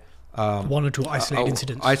magnify one or two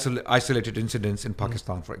isolated incidents in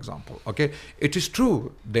Pakistan, for example. Okay, it is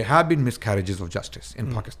true there have been miscarriages of justice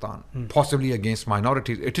in Pakistan, possibly against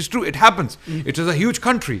minorities. It is true, it happens. It is a huge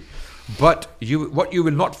country, but what you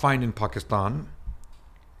will not find in Pakistan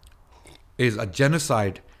is a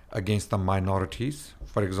genocide against the minorities.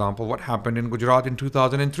 For example, what happened in Gujarat in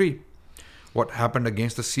 2003, what happened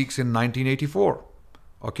against the Sikhs in 1984.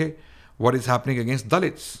 Okay, what is happening against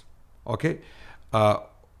Dalits? Okay.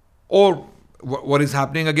 Or what is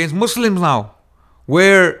happening against Muslims now,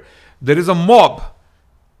 where there is a mob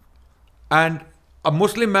and a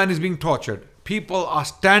Muslim man is being tortured. People are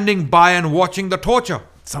standing by and watching the torture.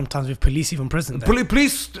 Sometimes with police even present.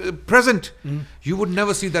 Police present. You would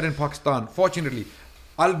never see that in Pakistan. Fortunately,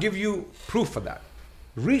 I'll give you proof for that.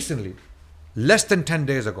 Recently, less than 10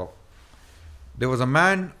 days ago, there was a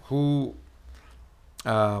man who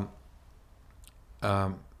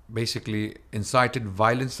basically incited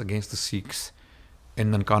violence against the Sikhs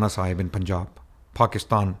in Nankana Sahib in Punjab,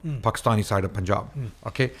 Pakistani side of Punjab.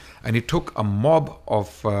 Okay, and he took a mob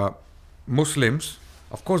of Muslims.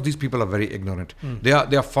 Of course, these people are very ignorant. They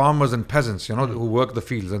are farmers and peasants, who work the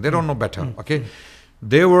fields, and they don't know better. Okay,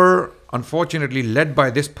 they were unfortunately led by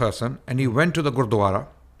this person, and he went to the Gurdwara,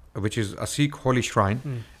 which is a Sikh holy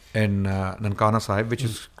shrine in Nankana Sahib, which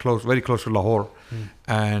is very close to Lahore.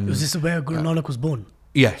 And Was this where Guru Nanak was born?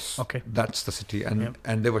 yes, Okay. that's the city,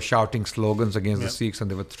 and they were shouting slogans against the Sikhs,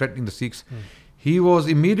 and they were threatening the Sikhs. He was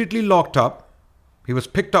immediately locked up. He was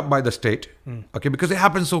picked up by the state, okay, because it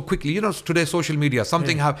happened so quickly. Today social media,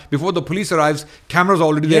 something before the police arrives, cameras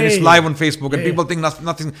already there, it's live on Facebook, and people think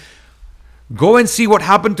nothing. Go and see what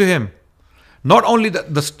happened to him. Not only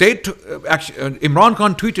the state, Imran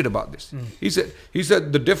Khan tweeted about this. He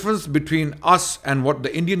said the difference between us and what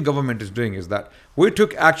the Indian government is doing is that we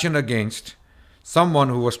took action against someone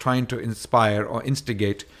who was trying to inspire or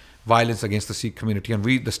instigate violence against the Sikh community, and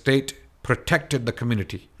the state protected the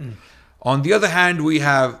community. On the other hand, we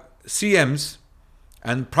have CMs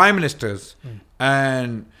and prime ministers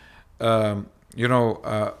and Of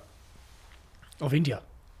India.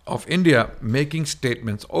 making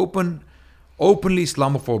statements, openly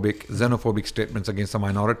Islamophobic, xenophobic statements against a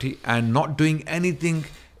minority, and not doing anything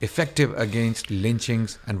effective against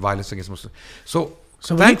lynchings and violence against Muslims. So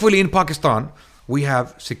thankfully in Pakistan, we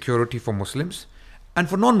have security for Muslims and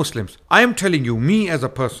for non-Muslims. I am telling you, me as a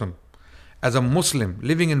person, as a Muslim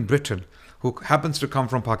living in Britain who happens to come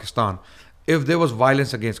from Pakistan, if there was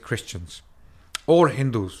violence against Christians or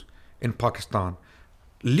Hindus in Pakistan,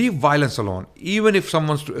 leave violence alone. Even if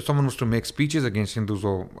someone was to make speeches against Hindus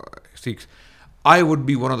or Sikhs, I would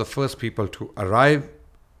be one of the first people to arrive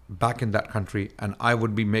back in that country, and I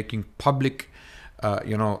would be making public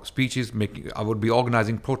speeches. I would be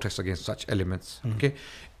organizing protests against such elements. Okay,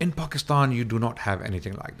 in Pakistan, you do not have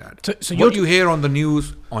anything like that. So what you hear on the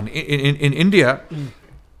news in India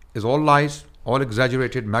is all lies, all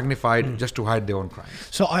exaggerated, magnified, just to hide their own crimes.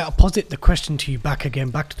 So I posit the question to you back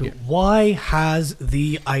to why has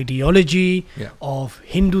the ideology of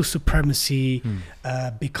Hindu supremacy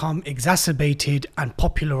become exacerbated and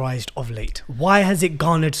popularized of late? Why has it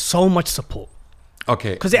garnered so much support?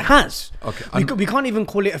 Okay. Because it has. Okay. We can't even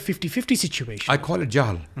call it a 50-50 situation. I call it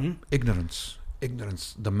jahl, ignorance.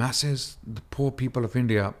 The masses, the poor people of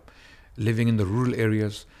India living in the rural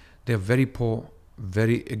areas, they're very poor,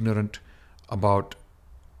 very ignorant about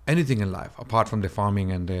anything in life apart from their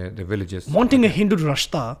farming and their villages. Wanting a Hindu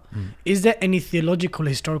Rashta, is there any theological,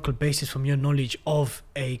 historical basis from your knowledge of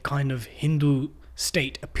a kind of Hindu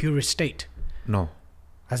state, a purist state? No.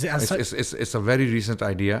 It's a very recent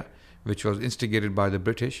idea which was instigated by the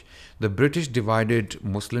British. The British divided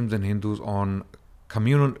Muslims and Hindus on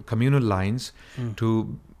communal lines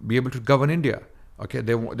to be able to govern India. Okay,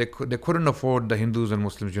 they couldn't afford the Hindus and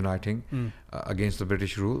Muslims uniting against the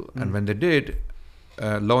British rule, and when they did,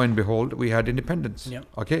 lo and behold, we had independence.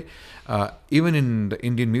 Okay, even in the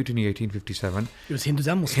Indian Mutiny 1857, it was Hindus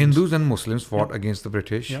and Muslims. Hindus and Muslims fought against the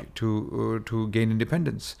British to gain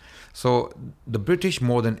independence. So the British,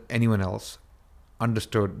 more than anyone else,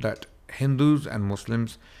 understood that Hindus and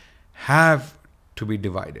Muslims have to be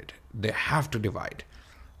divided. They have to divide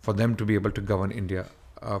for them to be able to govern India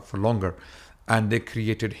for longer. And they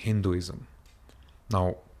created Hinduism.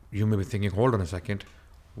 Now, you may be thinking, hold on a second,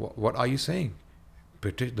 what are you saying?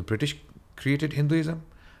 The British created Hinduism?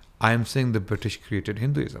 I am saying the British created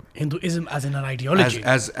Hinduism. Hinduism as in an ideology.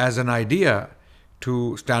 As an idea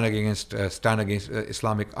to stand against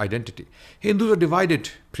Islamic identity. Hindus are divided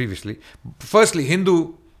previously. Firstly,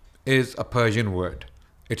 Hindu is a Persian word.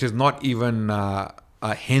 It is not even a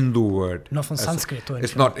Hindu word. Not from Sanskrit.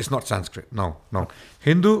 It's not Sanskrit. No.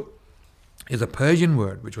 Hindu is a Persian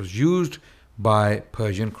word which was used by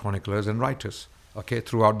Persian chroniclers and writers, okay,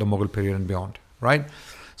 throughout the Mughal period and beyond, right?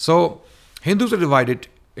 So Hindus are divided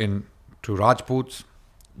into Rajputs,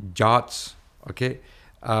 Jats, okay,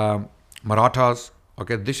 Marathas,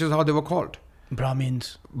 okay, this is how they were called.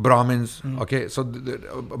 Brahmins, okay, so the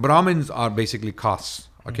Brahmins are basically castes,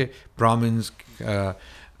 okay, Brahmins, Kshatri,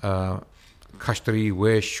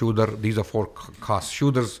 Vaishya, Shudra, these are four castes.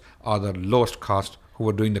 Shudras are the lowest caste, who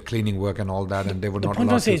were doing the cleaning work and all that, and they were not allowed to. The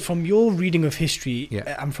point I say is, from your reading of history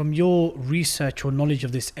and from your research or knowledge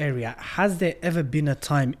of this area, has there ever been a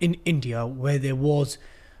time in India where there was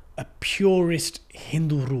a purist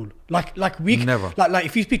Hindu rule. Like Never. Like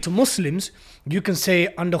if you speak to Muslims, you can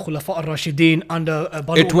say under Khulafa al-Rashidin, under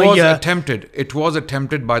Banu It was Umayyah. attempted. It was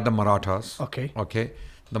attempted by the Marathas. Okay. Okay.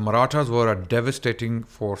 The Marathas were a devastating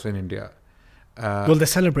force in India. Well, they're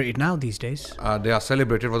celebrated now these days. They are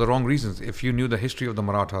celebrated for the wrong reasons. If you knew the history of the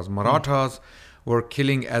Marathas were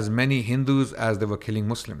killing as many Hindus as they were killing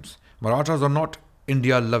Muslims. Marathas are not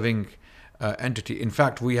India-loving entity. In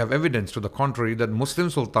fact, we have evidence to the contrary that Muslim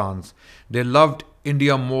sultans, they loved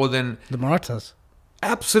India more than... The Marathas.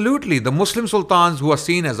 Absolutely. The Muslim sultans who are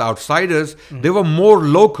seen as outsiders, they were more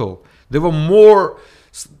local. They were more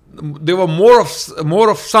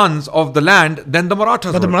of sons of the land than the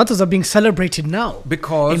Marathas. But the were. Marathas are being celebrated now.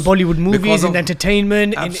 Because in Bollywood movies, in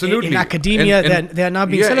entertainment, in academia, they are now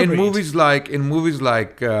being celebrated. In movies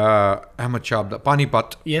like Ahmad Shah, the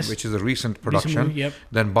Panipat, Yes. which is a recent production. movie, yep.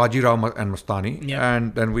 Then Bajirao and Mastani, Yep.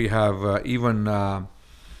 and then we have even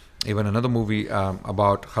another movie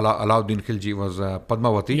about Alauddin Khilji was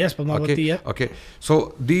Padmavati. Yes, Padmavati, Okay. yeah. Okay.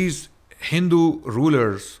 So these Hindu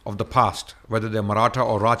rulers of the past, whether they're Maratha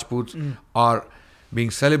or Rajputs, are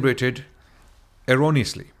being celebrated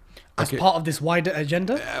erroneously. As Okay. part of this wider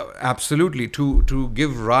agenda. Absolutely, to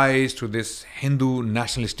give rise to this Hindu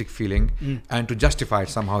nationalistic feeling and to justify it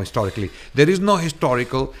somehow historically. There is no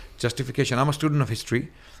historical justification. I'm a student of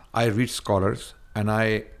history. I read scholars, and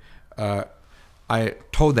I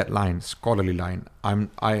toe that line, scholarly line.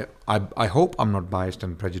 I hope I'm not biased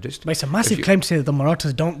and prejudiced. But it's a massive claim to say that the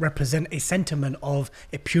Marathas don't represent a sentiment of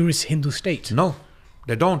a purist Hindu state. No,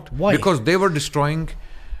 they don't. Why? Because they were destroying.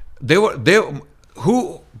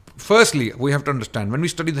 Firstly, we have to understand when we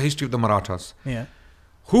study the history of the Marathas. Yeah.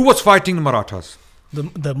 Who was fighting the Marathas?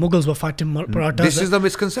 The Mughals were fighting Marathas. This is the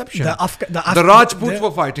misconception. the Rajputs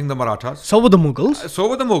were fighting the Marathas. So were the Mughals. So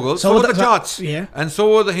were the Mughals. So were the Jats. Yeah. And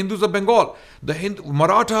so were the Hindus of Bengal.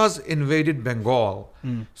 Marathas invaded Bengal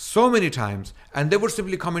so many times, and they would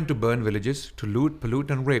simply come in to burn villages, to loot,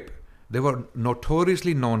 pollute, and rape. They were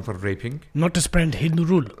notoriously known for raping. Not to spread Hindu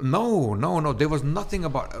rule. No. There was nothing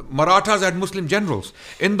about... Marathas had Muslim generals.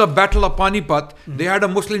 In the Battle of Panipat, they had a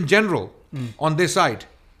Muslim general on their side.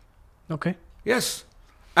 Okay. Yes.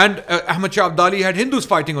 And Ahmad Shah Abdali had Hindus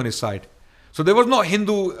fighting on his side. So there was no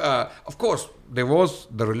Hindu... of course, there was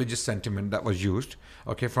the religious sentiment that was used,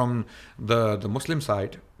 okay, from the Muslim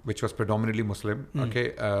side, which was predominantly Muslim, okay,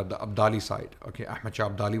 the Abdali side, okay. Ahmad Shah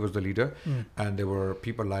Abdali was the leader, and there were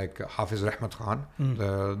people like Hafiz Rahmat Khan,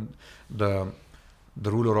 the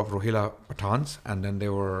ruler of Rohilla Pathans, and then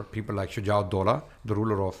there were people like Shuja Dola, the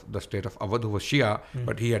ruler of the state of Awadh, who was Shia,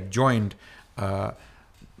 but he had joined the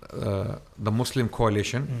Muslim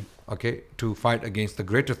coalition, okay, to fight against the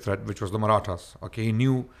greater threat, which was the Marathas. Okay, he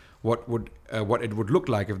knew what it would look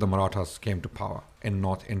like if the Marathas came to power in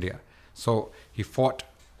North India. So he fought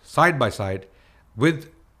side by side with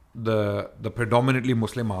the predominantly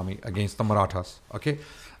Muslim army against the Marathas. Okay,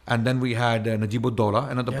 and then we had Najib-ud-Dawla,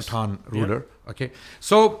 another Pathan ruler. Yeah. Okay,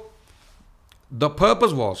 so the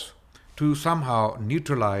purpose was to somehow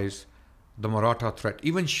neutralize the Maratha threat.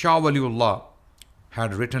 Even Shah Waliullah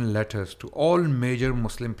had written letters to all major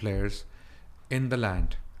Muslim players in the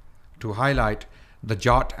land to highlight the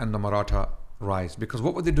Jat and the Maratha rise. Because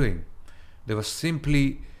what were they doing? They were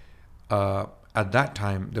simply, at that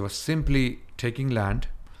time, they were simply taking land,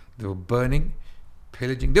 they were burning,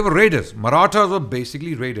 pillaging. They were raiders. Marathas were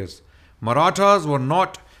basically raiders. Marathas were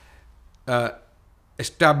not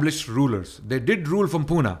established rulers. They did rule from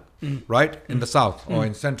Pune, right, in the south or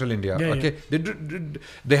in central India. Yeah, okay,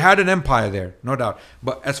 they had an empire there, no doubt.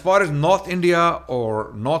 But as far as North India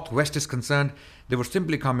or Northwest is concerned, they would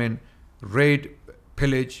simply come in, raid,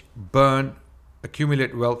 pillage, burn,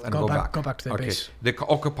 accumulate wealth, and go back. Go back to their base. They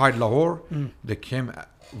occupied Lahore. They came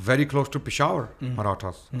very close to Peshawar,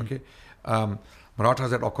 Marathas. Okay,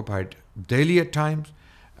 Marathas had occupied Delhi at times,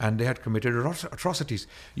 and they had committed atrocities.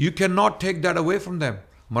 You cannot take that away from them.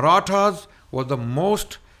 Marathas were the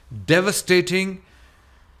most devastating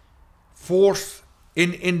force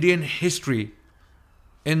in Indian history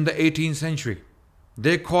in the 18th century.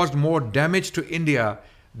 They caused more damage to India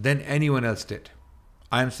than anyone else did.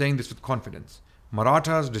 I am saying this with confidence.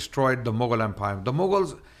 Marathas destroyed the Mughal Empire. The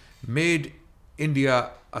Mughals made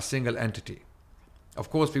India a single entity. Of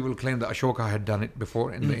course, people claim that Ashoka had done it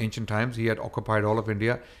before in the ancient times. He had occupied all of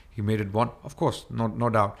India. He made it one. Of course, no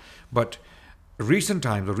doubt. But recent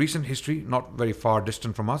times, or recent history, not very far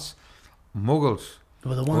distant from us, Mughals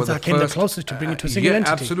were the ones that came the closest to bring it to a single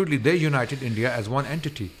entity. Absolutely. They united India as one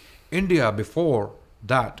entity. India before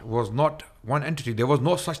that was not one entity. There was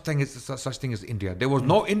no such thing as India. There was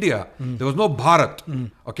no India. There was no Bharat.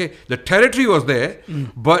 Okay, the territory was there,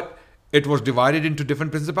 but it was divided into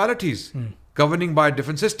different principalities, governing by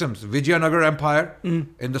different systems. Vijayanagar Empire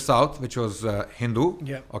in the south, which was Hindu.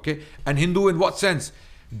 Yeah. Okay, and Hindu in what sense?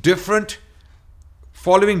 Different,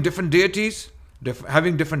 following different deities,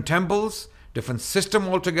 having different temples, different system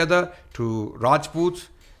altogether. To Rajputs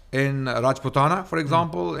in Rajputana, for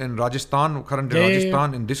example, in Rajasthan, current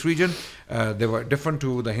Rajasthan, in this region, they were different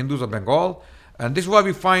to the Hindus of Bengal. And this is why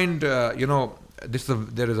we find, there is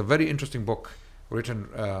a very interesting book written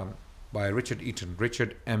by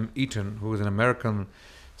Richard M. Eaton, who is an American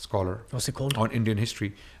scholar. What's it called? On Indian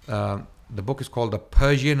history. The book is called The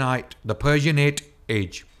Persianate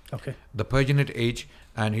Age. Okay. The Persianate Age,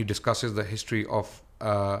 and he discusses the history of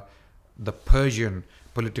the Persian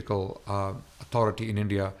political authority in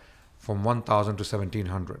India from 1000 to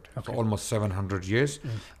 1700, so almost 700 years.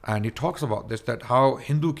 And he talks about this, that how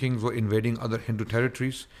Hindu kings were invading other Hindu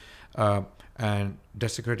territories and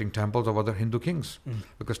desecrating temples of other Hindu kings,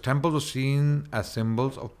 because temples were seen as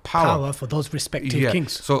symbols of Power for those respective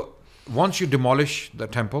kings. So once you demolish the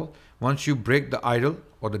temple, once you break the idol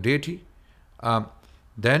or the deity,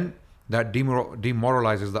 then that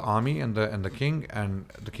demoralizes the army and the king, and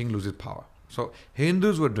the king loses power. So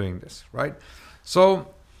Hindus were doing this, right? So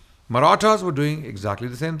Marathas were doing exactly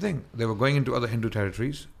the same thing. They were going into other Hindu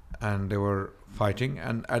territories and they were fighting,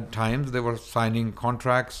 and at times they were signing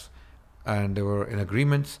contracts and they were in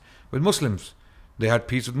agreements with Muslims. They had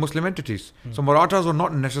peace with Muslim entities. So Marathas were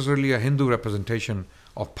not necessarily a Hindu representation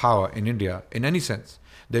of power in India in any sense.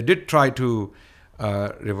 They did try to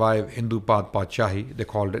revive Hindu Padshaahi, they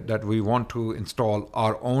called it, that we want to install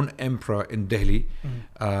our own emperor in Delhi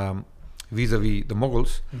vis-a-vis the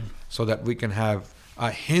Mughals, so that we can have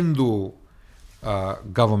a Hindu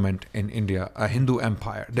government in India, a Hindu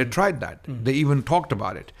empire. They tried that. They even talked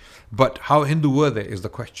about it. But how Hindu were they is the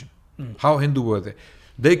question. How Hindu were they?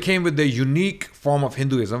 They came with their unique form of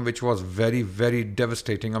Hinduism, which was very, very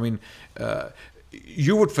devastating. I mean,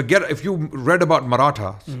 you would forget, if you read about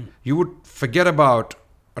Marathas, you would forget about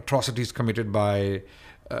atrocities committed by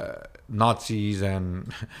Nazis,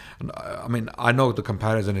 and I mean, I know the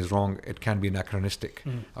comparison is wrong, it can be anachronistic,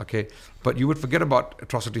 okay, but you would forget about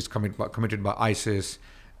atrocities committed by ISIS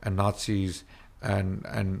and Nazis and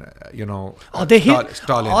Are there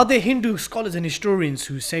Stalin. Are there Hindu scholars and historians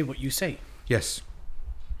who say what you say? Yes,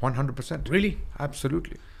 100%. Really?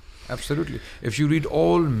 Absolutely. If you read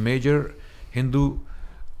all major Hindu,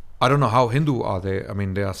 I don't know how Hindu are they. I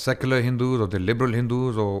mean, they are secular Hindus, or they're liberal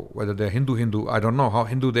Hindus, or whether they're Hindu. I don't know how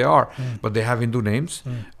Hindu they are, but they have Hindu names,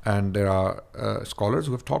 and there are scholars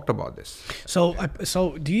who have talked about this. So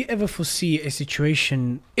do you ever foresee a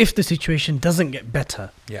situation, if the situation doesn't get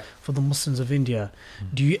better for the Muslims of India,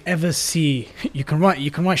 do you ever see, you can write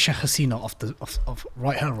Sheikh Hasina off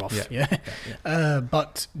write her off,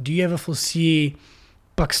 but do you ever foresee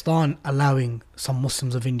Pakistan allowing some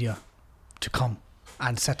Muslims of India to come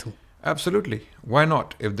and settle? Absolutely. Why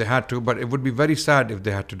not, if they had to? But it would be very sad if they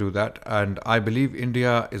had to do that. And I believe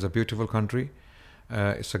India is a beautiful country.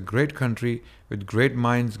 It's a great country with great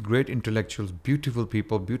minds, great intellectuals, beautiful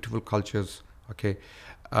people, beautiful cultures. Okay,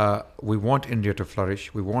 we want India to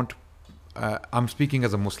flourish. We want. I'm speaking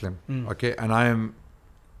as a Muslim. Okay, and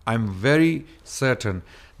I'm very certain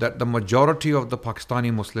that the majority of the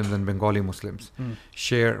Pakistani Muslims and Bengali Muslims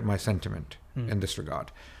share my sentiment in this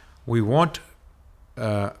regard. We want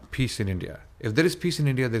peace in India. If there is peace in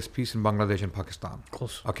India, there's peace in Bangladesh and Pakistan. Of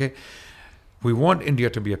course. Okay? We want India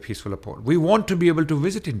to be a peaceful abode. We want to be able to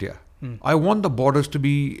visit India. I want the borders to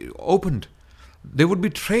be opened. There would be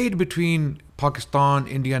trade between Pakistan,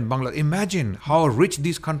 India and Bangladesh. Imagine how rich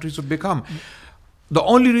these countries would become. The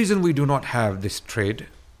only reason we do not have this trade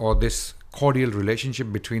or this cordial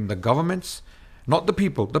relationship between the governments, not the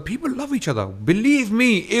people. The people love each other. Believe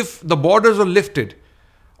me, if the borders are lifted,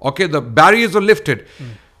 okay, the barriers are lifted,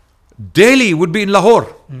 Delhi would be in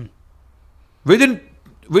Lahore within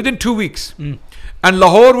 2 weeks, and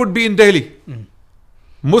Lahore would be in Delhi.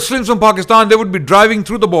 Muslims from Pakistan, they would be driving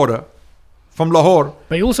through the border from Lahore.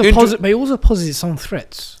 But he also posits some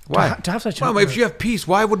threats. Why? To have such well, if you have peace,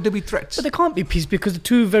 why would there be threats? But there can't be peace, because the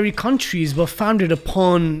two very countries were founded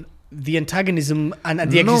upon the antagonism and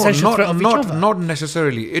the existential threat of each other. Not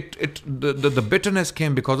necessarily. The bitterness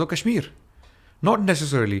came because of Kashmir. Not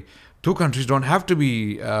necessarily. Two countries don't have to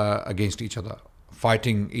be against each other,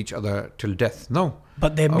 fighting each other till death. No.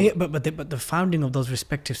 But but the founding of those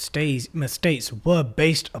respective states were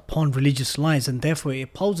based upon religious lines, and therefore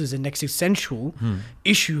it poses an existential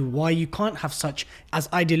issue why you can't have such, as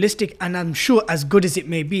idealistic and I'm sure as good as it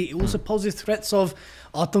may be, it also poses threats of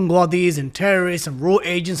Atangwadis and terrorists and raw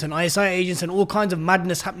agents and ISI agents and all kinds of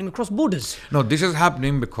madness happening across borders. No, this is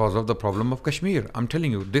happening because of the problem of Kashmir. I'm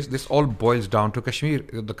telling you, this all boils down to Kashmir,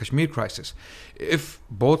 the Kashmir crisis. If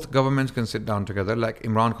both governments can sit down together, like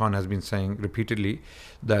Imran Khan has been saying repeatedly,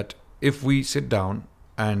 that if we sit down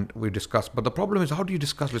and we discuss, but the problem is, how do you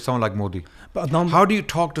discuss with someone like Modi? How do you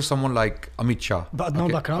talk to someone like Amit Shah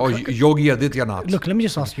or Yogi Adityanath? Look, let me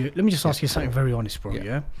just ask you something very honest, bro.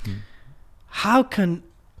 Yeah. How can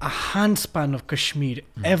a handspan of Kashmir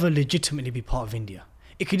ever legitimately be part of India?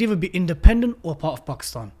 It could either be independent or part of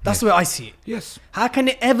Pakistan. That's the way I see it. Yes. How can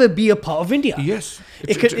it ever be a part of India? Yes.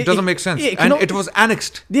 It doesn't make sense. And it was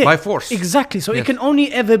annexed by force. Exactly. So it can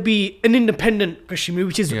only ever be an independent Kashmir,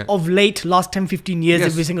 which is of late, last 10, 15 years,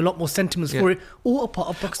 they've been seeing a lot more sentiments for it, or a part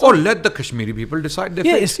of Pakistan. Or let the Kashmiri people decide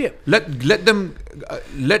their fate. Let them,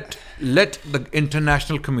 let the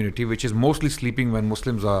international community, which is mostly sleeping when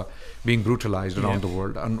Muslims are being brutalized around the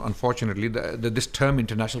world. Unfortunately, this term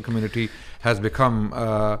international community has become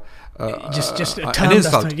just a an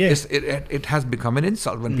insult. It has become an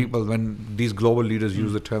insult when these global leaders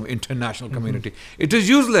use the term international community. It is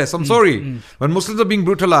useless. I'm sorry. When Muslims are being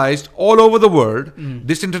brutalized all over the world,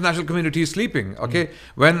 this international community is sleeping. Okay,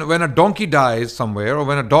 when a donkey dies somewhere, or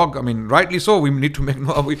when a dog, I mean, rightly so, we need to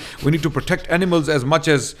we need to protect animals as much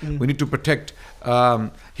as we need to protect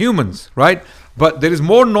humans, right? But there is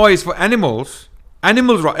more noise for animal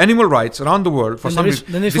rights around the world for some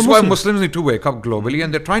reason. This is why Muslims need to wake up globally,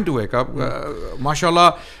 and they're trying to wake up.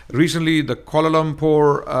 Mashallah, recently the Kuala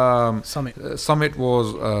Lumpur summit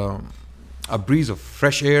was a breeze of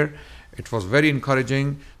fresh air. It was very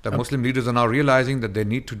encouraging. The Muslim leaders are now realizing that they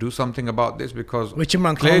need to do something about this, because which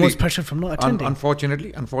Imran Khan was pressured from not attending.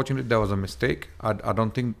 Unfortunately, there was a mistake. I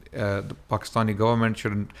don't think the Pakistani government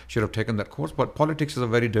should have taken that course. But politics is a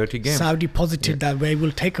very dirty game. Saudi posited that we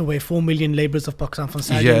will take away 4 million laborers of Pakistan from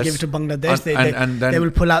Saudi and give it to Bangladesh. They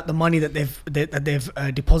will pull out the money that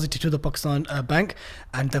they've deposited to the Pakistan bank,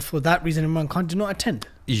 and for that reason, Imran Khan did not attend.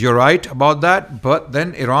 You're right about that, but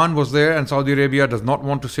then Iran was there, and Saudi Arabia does not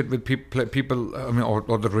want to sit with people. I mean,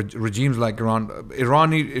 or the regimes like Iran.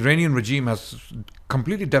 Iranian regime has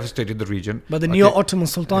completely devastated the region. But the neo-Ottoman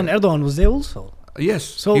Sultan Erdogan was there also. Yes,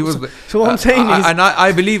 so he was. So what I'm saying is,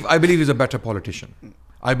 I believe he's a better politician.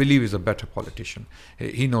 I believe he's a better politician.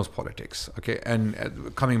 He knows politics. Okay,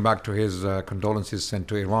 and coming back to his condolences sent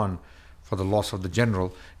to Iran for the loss of the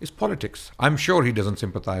general is politics. I'm sure he doesn't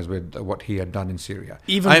sympathize with what he had done in Syria.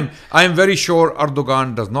 I am very sure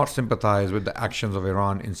Erdogan does not sympathize with the actions of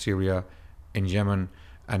Iran in Syria, in Yemen,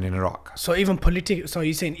 and in Iraq. So even so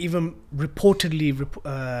you're saying even reportedly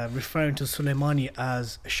referring to Soleimani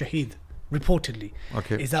as a shaheed, reportedly.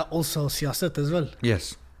 Okay. Is that also siyasat as well?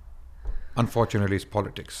 Yes. Unfortunately, it's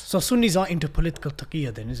politics. So Sunnis are into political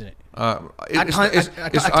taqiyya then, isn't it? I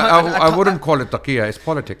wouldn't call it taqiyya. It's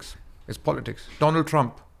politics. It's politics. Donald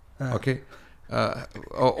Trump, okay,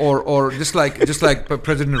 or just like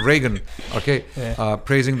President Reagan, okay,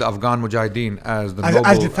 praising the Afghan Mujahideen as the noble,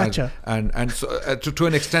 as Thatcher. And so, to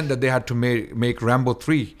an extent that they had to make Rambo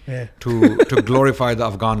 3 to glorify the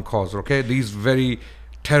Afghan cause. Okay, these very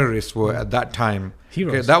terrorists were at that time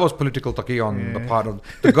heroes. Okay, that was political taqiyya on the part of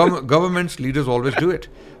the government's leaders. Always do it.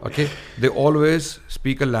 Okay, they always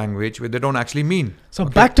speak a language where they don't actually mean. So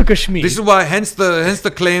back to Kashmir. This is why, hence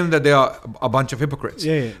the claim that they are a bunch of hypocrites.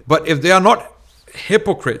 But if they are not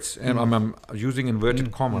hypocrites, and I'm using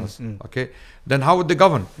inverted commas, okay, then how would they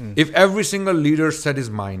govern? If every single leader said his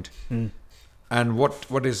mind and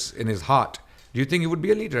what is in his heart, do you think he would be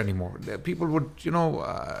a leader anymore? People would,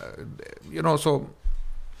 so.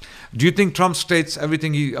 Do you think Trump states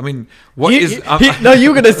everything No,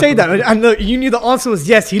 you're going to say that. And you knew the answer was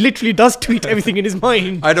yes. He literally does tweet everything in his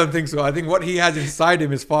mind. I don't think so. I think what he has inside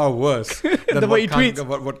him is far worse than what he tweets.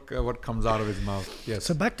 What comes out of his mouth. Yes.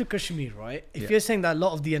 So back to Kashmir, right? If you're saying that a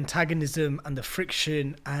lot of the antagonism and the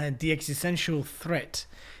friction and the existential threat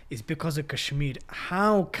is because of Kashmir,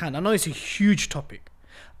 how can... I know it's a huge topic.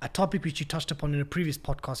 A topic which you touched upon in a previous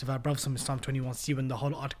podcast of our brothers from Islam 21C when the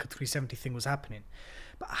whole Article 370 thing was happening.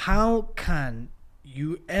 But how can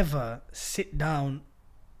you ever sit down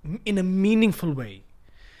in a meaningful way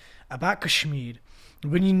about Kashmir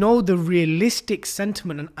when you know the realistic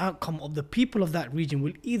sentiment and outcome of the people of that region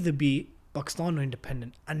will either be Pakistan or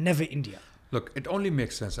independent and never India? Look, it only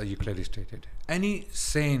makes sense, as you clearly stated. Any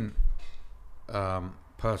sane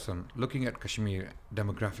person looking at Kashmir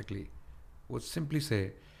demographically would simply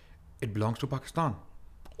say, it belongs to Pakistan.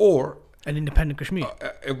 Or An independent Kashmir.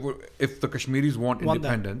 if the Kashmiris want Want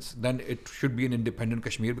that. independence, then it should be an independent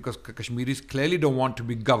Kashmir, because Kashmiris clearly don't want to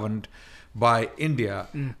be governed by India,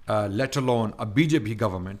 let alone a BJP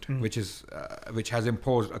government, which has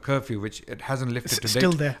imposed a curfew, which it hasn't lifted to date.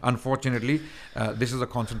 Still there. Unfortunately, this is a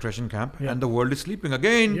concentration camp, Yeah. and the world is sleeping.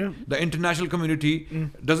 Again, Yeah. the international community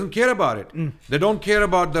doesn't care about it. They don't care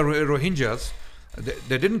about the Rohingyas.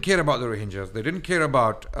 They didn't care about the Rohingyas. They didn't care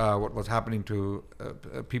about what was happening to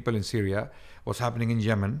people in Syria, what's happening in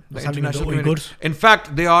Yemen. What's happening with the Uyghurs. In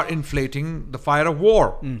fact, they are inflating the fire of war.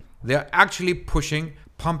 They are actually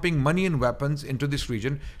pumping money and weapons into this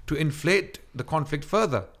region to inflate the conflict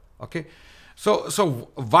further. Okay, so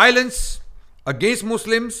violence against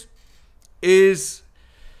Muslims is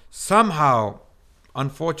somehow,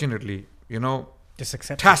 unfortunately, Just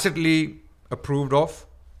accept it. tacitly approved of.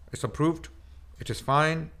 It's approved. It is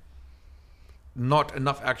fine. Not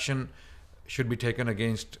enough action should be taken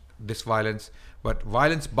against this violence, but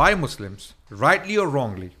violence by Muslims, rightly or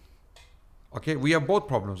wrongly. Okay, we have both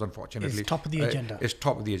problems, unfortunately. It's top of the agenda. It's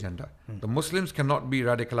top of the agenda. The Muslims cannot be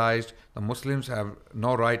radicalized. The Muslims have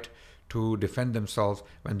no right to defend themselves.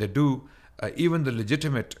 When they do, even the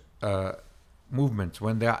legitimate movements,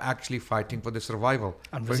 when they are actually fighting for their survival,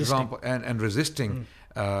 And for resisting. example, and resisting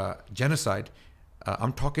genocide.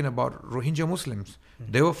 I'm talking about Rohingya Muslims.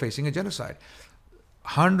 They were facing a genocide.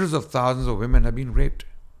 Hundreds of thousands of women have been raped.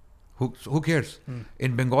 Who cares?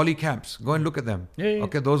 In Bengali camps, go and look at them. Yeah.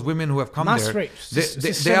 Okay, those women who have come Mass there, rape, they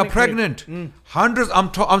systemic are rape. pregnant. Hundreds.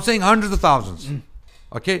 I'm saying hundreds of thousands.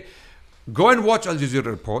 Okay, go and watch Al Jazeera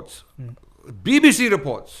reports, BBC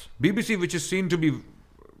reports, BBC, which is seen to be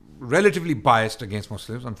relatively biased against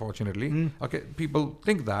Muslims, unfortunately. Okay, people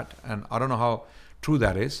think that, and I don't know how true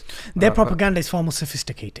that is. Their propaganda is far more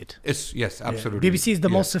sophisticated. Yes, Yeah. absolutely. BBC is the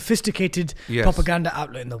Yes. most sophisticated Yes. propaganda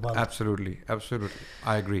outlet in the world. Absolutely.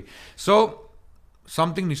 I agree. So,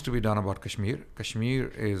 something needs to be done about Kashmir. Kashmir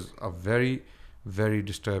is a very, very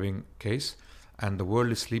disturbing case, and the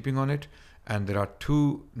world is sleeping on it. And there are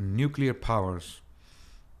two nuclear powers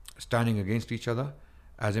standing against each other.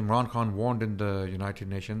 As Imran Khan warned in the United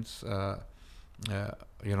Nations, when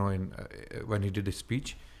he did his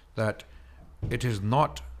speech, that it is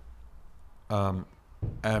not a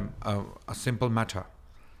simple matter.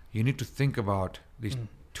 You need to think about these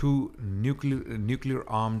two nuclear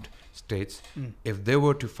armed states. If they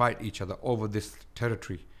were to fight each other over this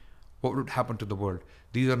territory, what would happen to the world?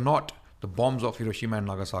 These are not the bombs of Hiroshima and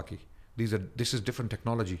Nagasaki. This is different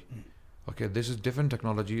technology. Okay, this is different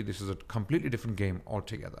technology. This is a completely different game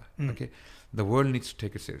altogether. Okay, the world needs to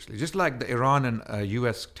take it seriously. Just like the Iran and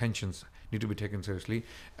U.S. tensions need to be taken seriously,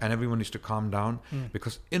 and everyone needs to calm down,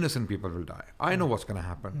 because innocent people will die. I know what's going to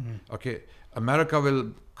happen. Okay, America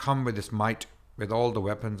will come with its might, with all the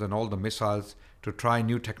weapons and all the missiles, to try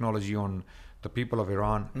new technology on the people of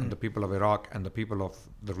Iran and the people of Iraq and the people of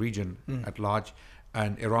the region at large.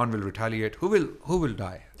 And Iran will retaliate. Who will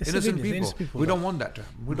die? The Innocent civilians, people. innocent people We die. don't want that.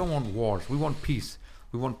 We don't want wars. We want peace.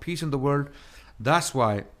 We want peace in the world. That's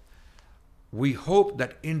why we hope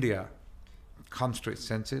that India comes to its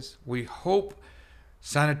senses. We hope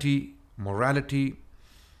sanity, morality,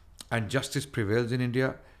 and justice prevails in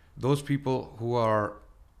India. Those people who are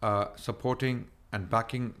supporting and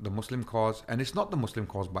backing the Muslim cause, and it's not the Muslim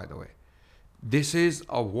cause, by the way. This is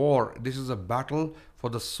a war. This is a battle for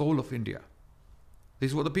the soul of India. This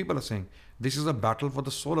is what the people are saying. This is a battle for the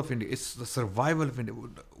soul of India. It's the survival of India.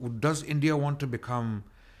 Does India want to become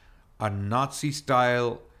a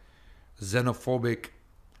Nazi-style, xenophobic,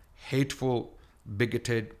 hateful,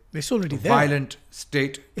 bigoted, It's already there. violent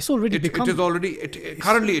state? It's already become. It is already.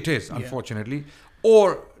 Currently, it is, unfortunately.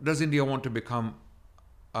 Or does India want to become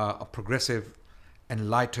a progressive,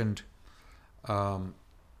 enlightened,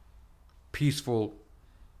 peaceful,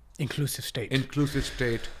 inclusive state. inclusive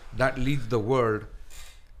state that leads the world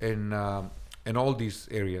in all these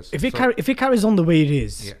areas? If it carries on the way it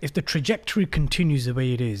is, Yeah. if the trajectory continues the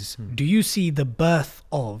way it is, do you see the birth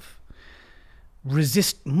of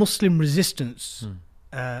Muslim resistance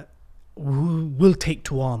who will take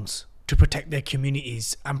to arms to protect their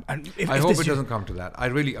communities? And I hope it doesn't come to that. I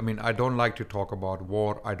don't like to talk about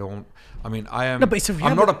war. I am. No, but it's a I'm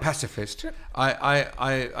reality. not a pacifist.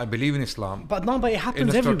 I believe in Islam. But it happens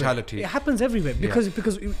its everywhere. totality. It happens everywhere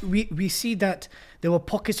because we see that there were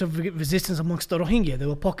pockets of resistance amongst the Rohingya. There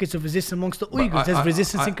were pockets of resistance amongst the Uyghurs. There's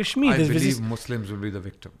resistance in Kashmir. I There's believe resistance. Muslims will be the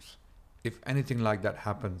victims if anything like that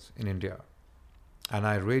happens in India. And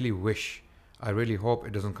I really hope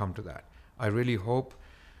it doesn't come to that. I really hope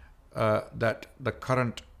that the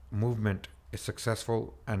current movement is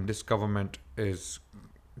successful and this government is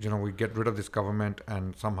we get rid of this government,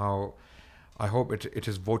 and somehow I hope it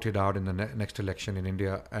is voted out in the next election in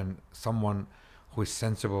India, and someone who is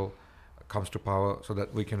sensible comes to power, so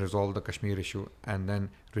that we can resolve the Kashmir issue and then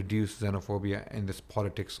reduce xenophobia in this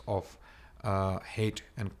politics of hate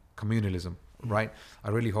and communalism, right? I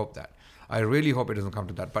really hope that. I really hope it doesn't come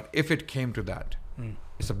to that. But if it came to that,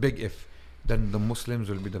 it's a big if, then the Muslims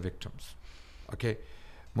will be the victims. Okay?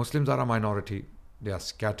 Muslims are a minority. They are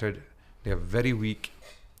scattered. They are very weak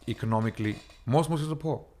economically. Most Muslims are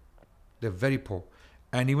poor. They're very poor.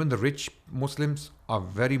 And even the rich Muslims are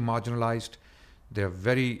very marginalized. They're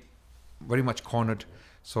very, very much cornered.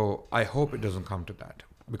 So I hope it doesn't come to that,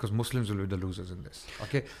 because Muslims will be the losers in this.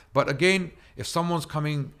 Okay? But again, if someone's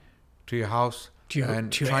coming to your house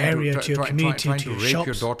and to your area, to your community, trying to to your rape shops.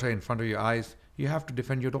 your daughter in front of your eyes, you have to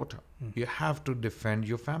defend your daughter. You have to defend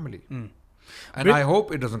your family. And I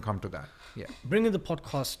hope it doesn't come to that. Yeah. Bringing the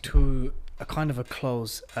podcast to a kind of a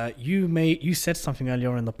close, you said something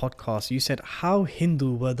earlier in the podcast. You said, how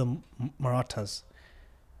Hindu were the Marathas?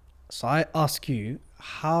 So I ask you,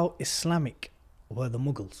 how Islamic were the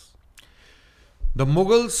Mughals? The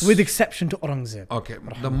Mughals, With exception to Aurangzeb. okay,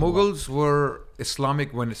 the Mughals were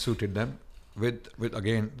Islamic when it suited them, with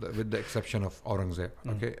the exception of Aurangzeb.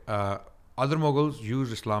 Okay, other Mughals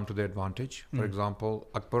used Islam to their advantage. For example,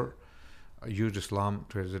 Akbar used Islam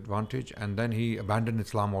to his advantage, and then he abandoned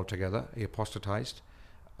Islam altogether. He apostatized,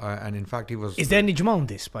 and in fact, he was. Is there any Ijma on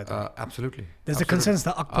this, by the way? Absolutely. There's a consensus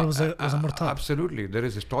that Akbar was a Murtad. Absolutely, there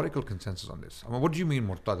is historical consensus on this. I mean, what do you mean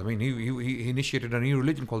Murtad? I mean, he initiated a new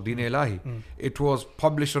religion called Deen Ilahi. It was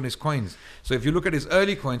published on his coins. So if you look at his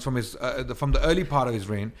early coins from from the early part of his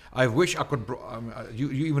reign, I wish I could. You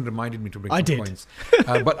even reminded me to bring some coins.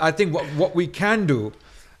 But I think what we can do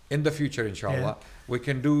in the future, inshallah, we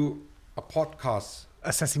can do a podcast.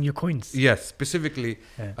 Assessing your coins. Yes, specifically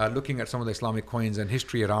looking at some of the Islamic coins and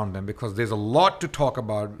history around them, because there's a lot to talk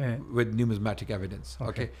about with numismatic evidence.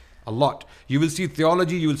 Okay, a lot. You will see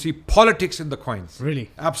theology, you will see politics in the coins. Really?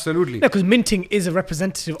 Absolutely. No, because minting is a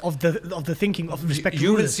representative of the thinking of respected You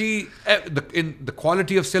will rulers. see in the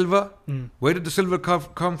quality of silver. Where did the silver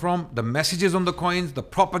come from? The messages on the coins, the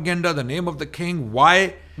propaganda, the name of the king,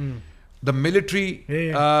 why, the military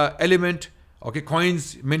element. Okay,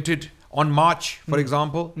 coins minted on march, for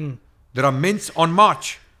example. There are mints on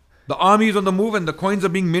march. The army is on the move and the coins are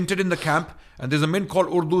being minted in the camp. And there's a mint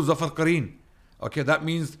called Urdu Zafar Kareen. Okay, that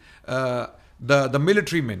means the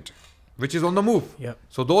military mint, which is on the move. Yep.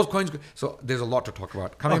 So those coins. So there's a lot to talk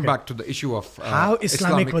about. Coming back to the issue of how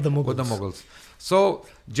Islamic were the Mughals. So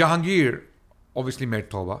Jahangir obviously made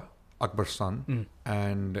Tawbah, Akbar's son,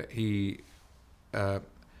 and he.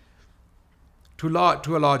 To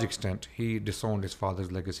a large extent, he disowned his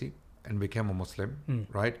father's legacy and became a Muslim,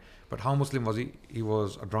 right? But how Muslim was he? He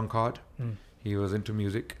was a drunkard. He was into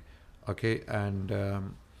music, okay, and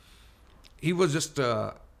he was just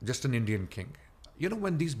an Indian king. You know,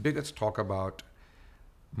 when these bigots talk about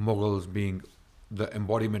Mughals being the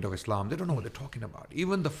embodiment of Islam, they don't know what they're talking about.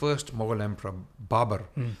 Even the first Mughal emperor, Babur,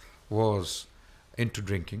 was into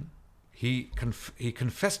drinking. He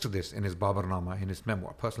confessed to this in his Babarnama, in his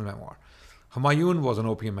memoir, personal memoir. Humayun was an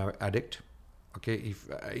opium addict. Okay,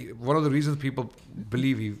 one of the reasons people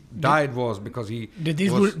believe he died was because he did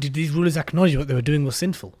these rulers acknowledge what they were doing was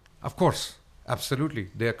sinful? Of course, absolutely,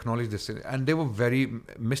 they acknowledged this, and they were very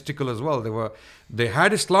mystical as well. They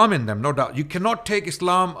had Islam in them, no doubt. You cannot take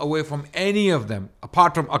Islam away from any of them,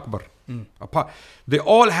 apart from Akbar. They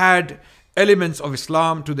all had elements of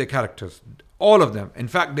Islam to their characters, all of them. In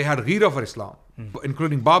fact, they had ghira for Islam,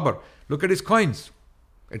 including Babur. Look at his coins.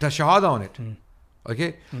 It has Shahada on it.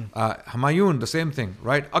 Okay? Humayun, the same thing,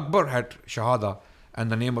 right? Akbar had Shahada and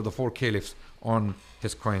the name of the 4 caliphs on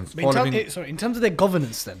his coins. In terms of their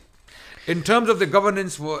governance then? In terms of the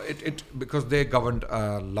governance, because they governed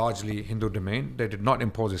largely Hindu domain, they did not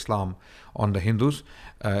impose Islam on the Hindus.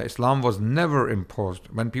 Islam was never imposed.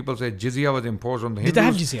 When people say jizya was imposed on the Hindus... Did they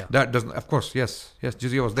have jizya? That doesn't... Of course, yes. Yes,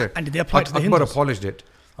 jizya was there. And did they apply to the Akbar Hindus? abolished it.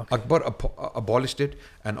 Okay. Akbar abolished it,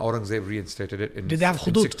 and Aurangzeb reinstated it in Did they have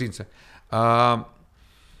hudud? 16th century.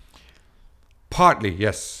 Partly,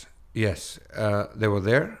 yes. Yes, they were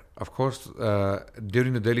there. Of course,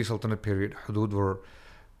 during the Delhi Sultanate period, hudud were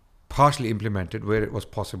partially implemented where it was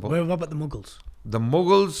possible. What about the Mughals? The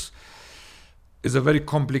Mughals is a very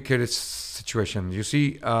complicated situation. You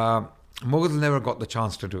see, Mughals never got the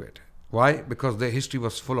chance to do it. Why? Because their history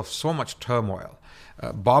was full of so much turmoil.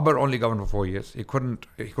 Babur only governed for 4 years. He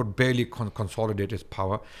could barely consolidate his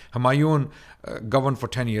power. Humayun governed for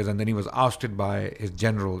 10 years, and then he was ousted by his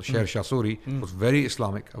general Sher Shah Suri, who was very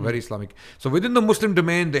Islamic. So within the Muslim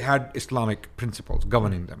domain, they had Islamic principles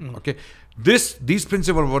governing them. Okay, these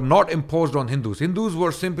principles were not imposed on Hindus. Hindus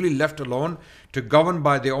were simply left alone to govern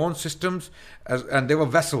by their own systems, and they were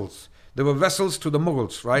vessels. They were vessels to the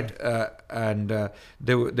Mughals, right? And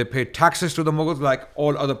they paid taxes to the Mughals like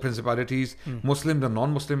all other principalities. Muslims and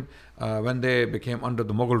non-Muslim, when they became under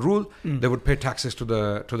the Mughal rule, they would pay taxes to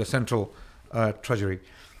the central treasury,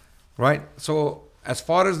 right? So as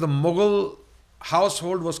far as the Mughal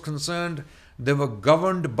household was concerned, they were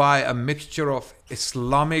governed by a mixture of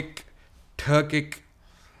Islamic, Turkic,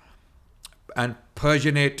 and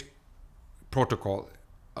Persianate protocol.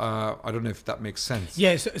 I don't know if that makes sense.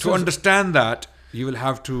 Yes. To understand that, you will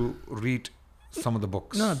have to read some of the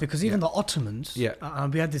books. No, because even the Ottomans, Yeah.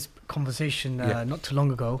 we had this conversation Yeah. not too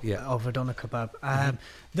long ago Yeah. over doner kebab.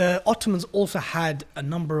 The Ottomans also had a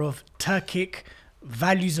number of Turkic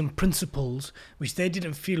values and principles which they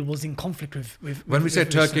didn't feel was in conflict with When we say with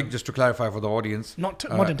Islam. Turkic, just to clarify for the audience, Not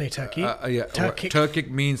modern day Turkey. Turkic.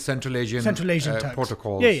 Turkic means Central Asian Turks.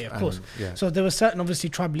 protocols. Yeah, of course. Yeah. So there were certain,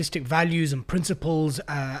 obviously, tribalistic values and principles,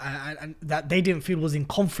 and that they didn't feel was in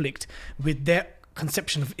conflict with their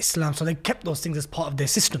conception of Islam. So they kept those things as part of their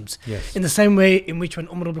systems. Yes. In the same way in which when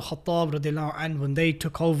Umar ibn Khattab, radiallahu anhu, when they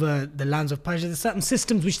took over the lands of Persia, there's certain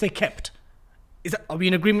systems which they kept. Are we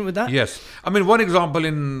in agreement with that? Yes. I mean, one example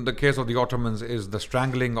in the case of the Ottomans is the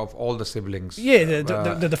strangling of all the siblings. Yeah,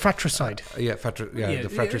 the fratricide. The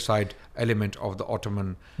fratricide element of the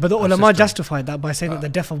Ottoman. But the ulama system. justified that by saying that the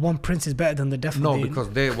death of one prince is better than the death of the... Because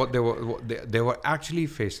they were actually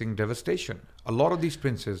facing devastation. A lot of these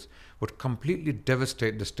princes would completely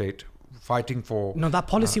devastate the state, fighting for... No, that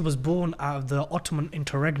policy was born out of the Ottoman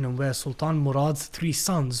interregnum, where Sultan Murad's 3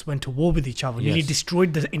 sons went to war with each other. Yes. Nearly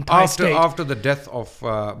destroyed the entire state. After the death of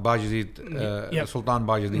Bayezid, Sultan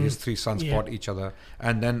Bayezid, his 3 sons fought each other,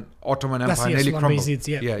 and then Ottoman Empire nearly crumbled. Bayezid's,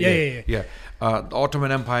 The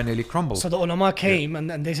Ottoman Empire nearly crumbled. So the ulama came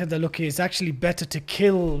and they said that, look, it's actually better to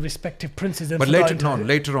kill respective princes than... But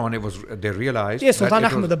later on, it was they realized... Yeah, Sultan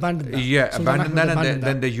that Ahmed abandoned that. Yeah, Sultan abandoned Ahmed that, abandoned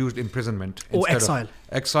then they used imprisonment. Or instead exile. Of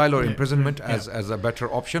exile or imprisonment as a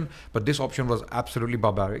better option. But this option was absolutely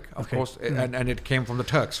barbaric, of course, and it came from the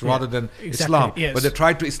Turks rather than Islam. Yes. But they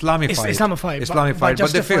tried to Islamify it,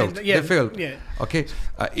 but they failed. They failed. Yeah. Okay,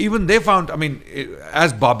 even they found,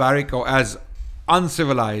 as barbaric or as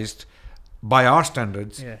uncivilized by our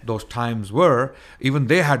standards, those times were, even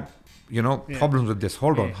they had problems with this.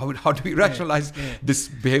 Hold on, how do we rationalize this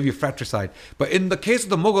behavior, fratricide? But in the case of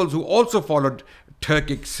the Mughals, who also followed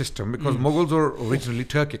Turkic system, because Mughals were originally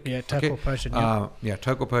Turkic. Yeah, Turco-Persian.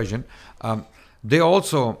 Turco-Persian. They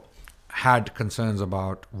also had concerns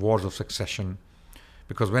about wars of succession,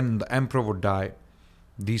 because when the emperor would die,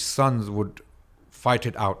 these sons would fight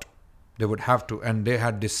it out. They would have to, and they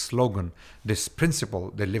had this slogan, this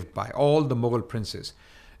principle they lived by. All the Mughal princes,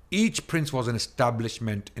 each prince was an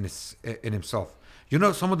establishment in himself.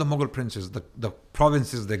 Some of the Mughal princes, the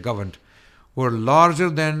provinces they governed, were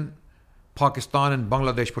larger than Pakistan and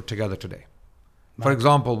Bangladesh put together today. For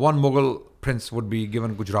example, one Mughal prince would be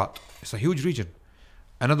given Gujarat. It's a huge region.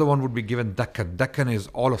 Another one would be given Deccan. Deccan is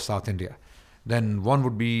all of South India. Then one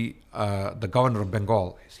would be the governor of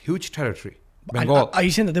Bengal. It's huge territory. Bengal. Are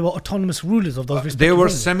you saying that they were autonomous rulers of those respective They were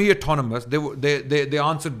regions? semi-autonomous. They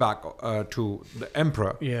answered back to the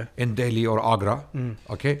emperor in Delhi or Agra.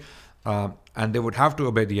 Okay, and they would have to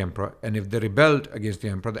obey the emperor. And if they rebelled against the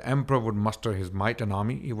emperor would muster his might and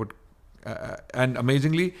army. He would, and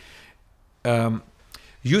amazingly,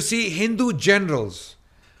 you see Hindu generals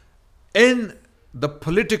in the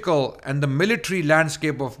political and the military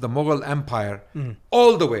landscape of the Mughal Empire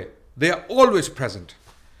all the way. They are always present.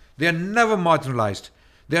 They are never marginalized.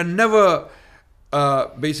 They are never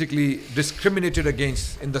basically discriminated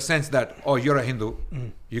against in the sense that, oh, you're a Hindu,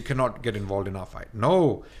 you cannot get involved in our fight.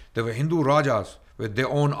 No, there were Hindu Rajas with their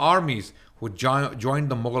own armies who joined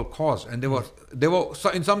the Mughal cause, and they were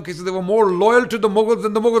in some cases they were more loyal to the Mughals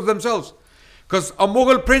than the Mughals themselves, because a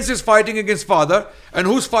Mughal prince is fighting against father, and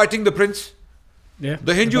who's fighting the prince? Yeah.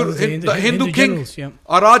 The Hindu king, generals,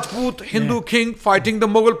 a Rajput Hindu king fighting the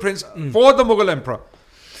Mughal prince for the Mughal emperor.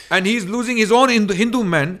 And he's losing his own Hindu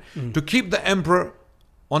men to keep the emperor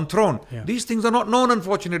on throne. Yeah. These things are not known,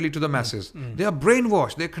 unfortunately, to the masses. They are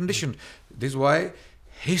brainwashed. They're conditioned. This is why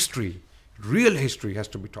history, real history, has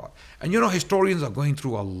to be taught. And historians are going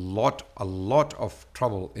through a lot of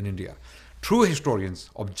trouble in India. True historians,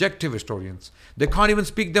 objective historians, they can't even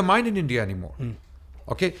speak their mind in India anymore.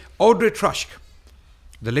 Okay, Audrey Trusk.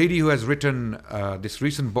 The lady who has written this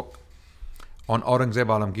recent book on Aurangzeb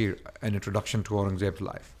Alamgir, an introduction to Aurangzeb's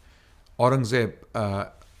life. Aurangzeb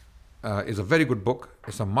is a very good book.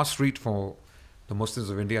 It's a must-read for the Muslims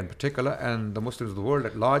of India in particular and the Muslims of the world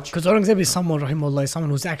at large. Because Aurangzeb is someone, rahimahullah, is someone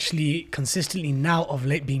who's actually consistently now of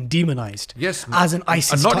late being demonized. Yes, as an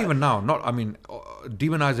ISIS. Not even now.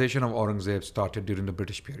 Demonization of Aurangzeb started during the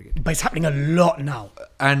British period. But it's happening a lot now.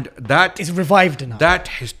 And that It's revived now. that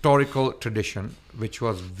historical tradition, which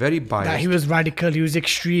was very biased. That he was radical, he was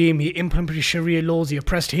extreme, he implemented Sharia laws, he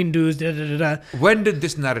oppressed Hindus, When did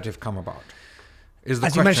this narrative come about? Is the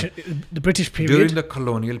As you question. mentioned, the British period. During the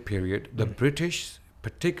colonial period, the British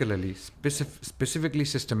particularly, specifically,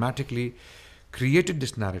 systematically created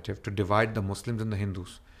this narrative to divide the Muslims and the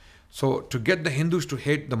Hindus. So to get the Hindus to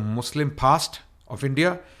hate the Muslim past of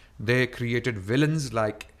India, they created villains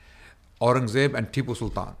like Aurangzeb and Tipu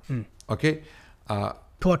Sultan. Okay?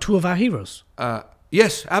 Who are two of our heroes.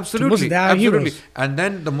 Yes, absolutely. they are absolutely. heroes. And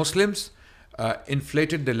then the Muslims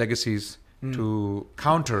inflated their legacies to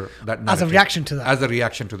counter that narrative. As a reaction to that. As a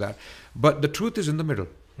reaction to that. But the truth is in the middle.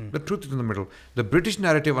 The truth is in the middle. The British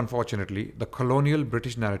narrative, unfortunately, the colonial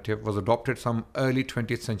British narrative was adopted some early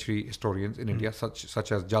 20th century historians in India, such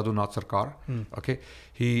as Jadunath Sarkar. Okay,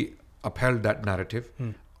 he upheld that narrative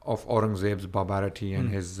of Aurangzeb's barbarity and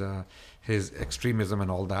his extremism and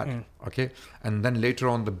all that. Okay, and then later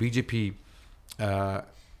on, the BJP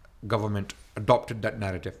government adopted that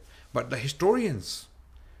narrative. But the historians,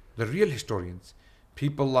 the real historians,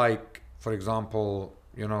 people like, for example,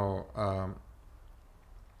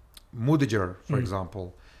 Mudiger, for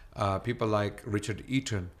example, people like Richard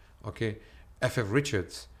Eaton, okay, F.F.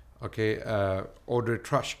 Richards, okay, Audrey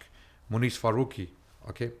Trusk, Munis Farooqi,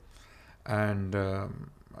 okay, and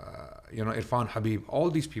Irfan Habib, all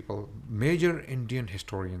these people, major Indian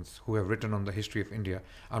historians who have written on the history of India.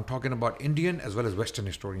 I'm talking about Indian as well as Western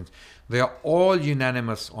historians. They are all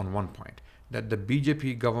unanimous on one point, that the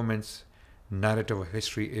BJP government's narrative of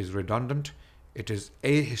history is redundant. It is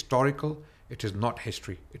ahistorical. It is not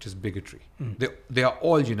history. It is bigotry. They are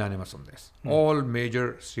all unanimous on this. All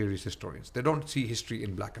major serious historians. They don't see history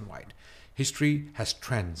in black and white. History has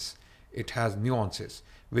trends. It has nuances,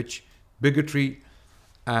 which bigotry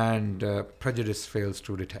and prejudice fails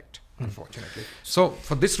to detect, unfortunately. So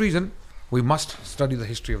for this reason, we must study the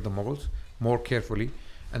history of the Mughals more carefully.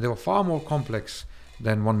 And they were far more complex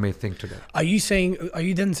than one may think today. Are you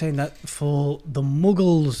then saying that for the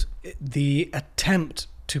Mughals, the attempt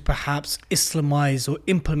to perhaps Islamize or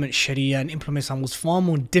implement Sharia and implement Islam was far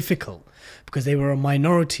more difficult because they were a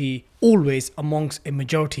minority always amongst a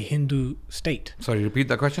majority Hindu state? Sorry, repeat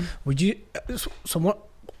that question. Would you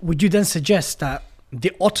then suggest that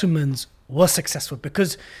the Ottomans were successful?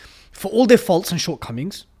 Because for all their faults and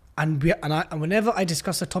shortcomings, and whenever I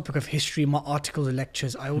discuss the topic of history in my articles and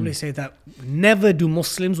lectures, I always say that never do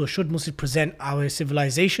Muslims or should Muslims present our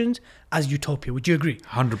civilizations as utopia. Would you agree?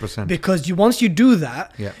 100%. Because once you do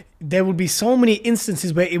that, there will be so many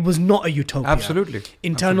instances where it was not a utopia. Absolutely.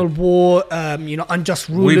 Internal war, unjust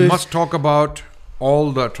rulers. We must talk about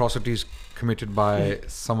all the atrocities committed by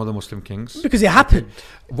some of the Muslim kings. Because it happened.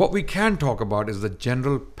 What we can talk about is the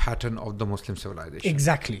general pattern of the Muslim civilization.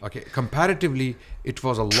 Exactly. Okay. Comparatively, it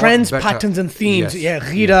was a trends, lot better. patterns, and themes. Yes.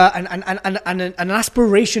 Ghira and an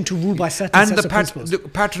aspiration to rule by certain sets of principles. The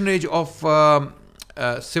patronage of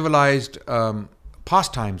civilized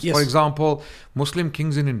pastimes. Yes. For example, Muslim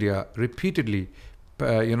kings in India repeatedly,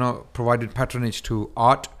 provided patronage to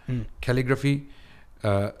art, calligraphy,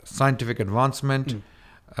 scientific advancement,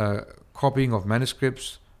 copying of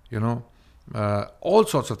manuscripts, all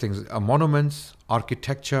sorts of things, monuments,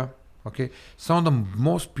 architecture. Okay, some of the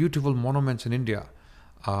most beautiful monuments in India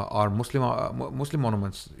are Muslim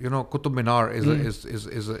monuments. Qutub Minar is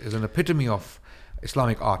an epitome of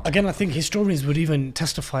Islamic art. Again, I think historians would even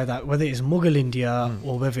testify that whether it's Mughal India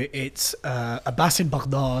or whether it's Abbasid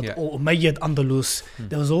Baghdad or Umayyad Andalus,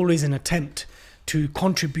 there was always an attempt to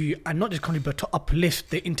contribute, and not just contribute, but to uplift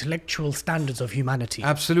the intellectual standards of humanity.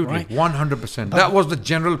 Absolutely, right? 100%. That was the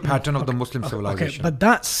general pattern of the Muslim civilization. Okay, but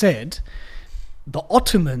that said, the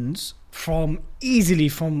Ottomans, from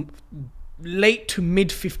late to mid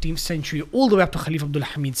 15th century, all the way up to Khalifa Abdul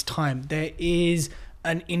Hamid's time, there is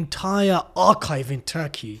an entire archive in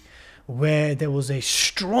Turkey where there was a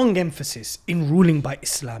strong emphasis in ruling by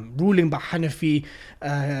Islam, ruling by Hanafi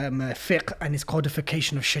fiqh and its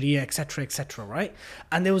codification of Sharia, etc., right?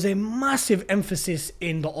 And there was a massive emphasis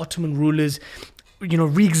in the Ottoman rulers,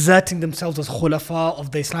 re-exerting themselves as khulafa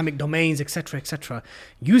of the Islamic domains, etc.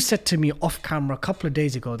 You said to me off camera a couple of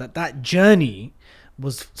days ago that journey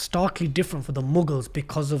was starkly different for the Mughals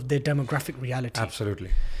because of their demographic reality.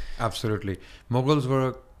 Absolutely. Absolutely. Mughals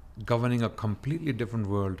were governing a completely different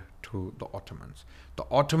world to the Ottomans. The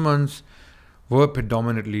Ottomans were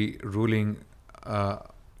predominantly ruling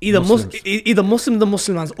Either Muslims. either Muslims, the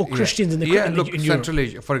Muslims, or Christians in the look, in Europe. Central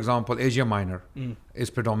Asia, for example, Asia Minor is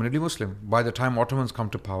predominantly Muslim. By the time Ottomans come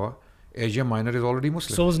to power, Asia Minor is already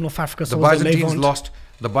Muslim. So was North Africa. the So was the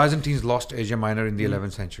Byzantines Levant. lost Asia Minor in the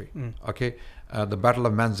 11th century. Okay, the Battle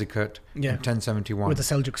of Manzikert in 1071. With the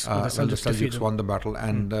Seljuks. When the Seljuks won the battle,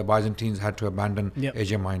 and the Byzantines had to abandon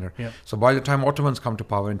Asia Minor. So by the time Ottomans come to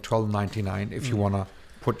power in 1299, if you wanna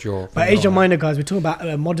put your But Asia Minor, guys, we're talking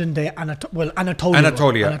about modern day Anatolia.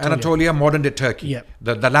 Anatolia, modern day Turkey, Yep.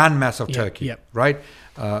 the landmass of Turkey, yep. right?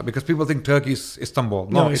 Because people think Turkey is Istanbul.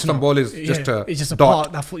 No, No, it's Istanbul not. is just a it's just a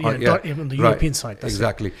dot. part dot on the European side. That's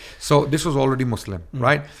Exactly. So this was already Muslim,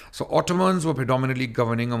 right? So Ottomans were predominantly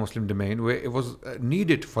governing a Muslim domain where it was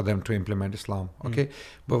needed for them to implement Islam. Okay,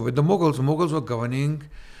 but with the Mughals were governing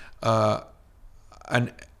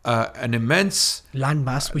an immense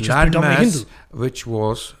landmass, which is predominantly Hindu. which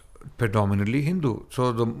was predominantly Hindu.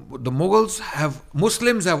 So the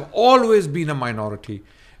Muslims have always been a minority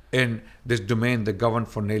in this domain that governed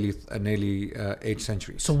for nearly 8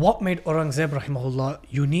 centuries. So what made Aurangzeb rahimahullah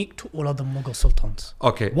unique to all other Mughal sultans?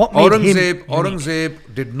 Okay, What made him unique? Aurangzeb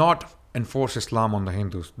did not enforce Islam on the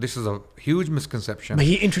Hindus. This is a huge misconception. But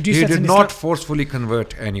he introduced He that did in not Islam. forcefully convert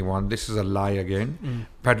anyone. This is a lie again,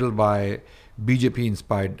 peddled by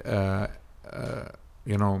BJP-inspired,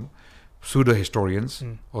 pseudo historians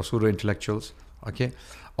or pseudo intellectuals. Okay,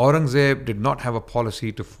 Aurangzeb did not have a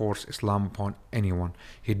policy to force Islam upon anyone.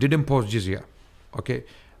 He did impose jizya, okay,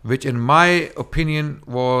 which in my opinion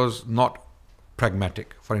was not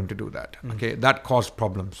pragmatic for him to do that. Okay, that caused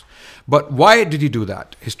problems. But why did he do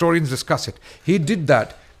that? Historians discuss it. He did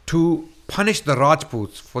that to punish the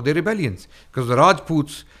Rajputs for their rebellions, because the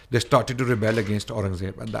Rajputs, they started to rebel against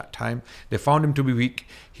Aurangzeb at that time. They found him to be weak.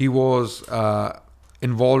 He was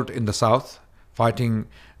involved in the south, fighting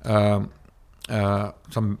some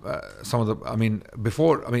of the.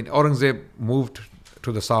 Aurangzeb moved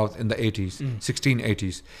to the south in the 80s,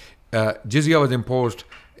 1680s. Jizya was imposed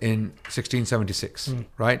in 1676,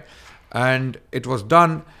 right? And it was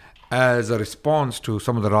done as a response to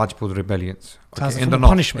some of the Rajput rebellions. So as a in form the of north,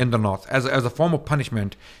 punishment. in the north, as a form of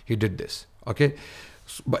punishment, he did this. Okay,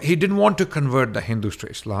 but he didn't want to convert the Hindus to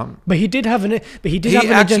Islam. But he did have an. But he did He have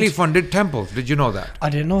an actually agenda. funded temples. Did you know that? I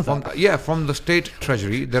didn't know that. From the state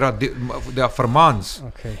treasury, there are farmans.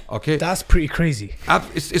 Okay, That's pretty crazy.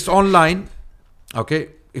 It's online. Okay,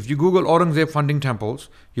 if you Google Aurangzeb funding temples,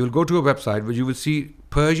 you will go to a website where you will see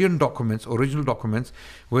Persian documents, original documents,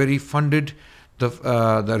 where he funded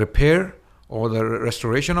the repair or the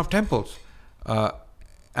restoration of temples.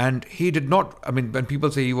 And he did not, when people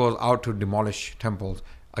say he was out to demolish temples,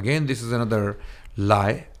 again, this is another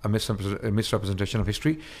lie, a misrepresentation of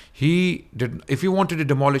history. He did. If he wanted to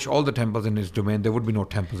demolish all the temples in his domain, there would be no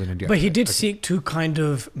temples in India. But he did seek to kind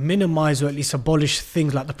of minimize or at least abolish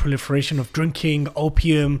things like the proliferation of drinking,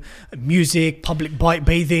 opium, music, public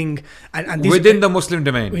bathing, and these, within the Muslim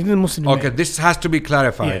domain. Within the Muslim domain. Okay, this has to be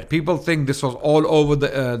clarified. Yeah. People think this was all over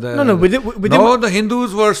the. No, within the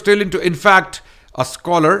Hindus were still into. In fact, a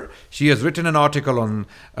scholar, she has written an article on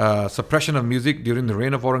suppression of music during the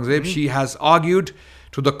reign of Aurangzeb. She has argued,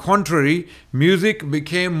 to the contrary, music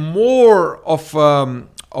became more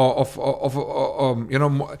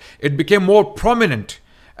it became more prominent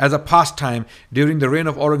as a pastime during the reign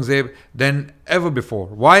of Aurangzeb than ever before.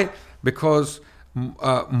 Why? Because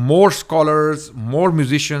more scholars, more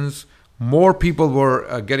musicians, more people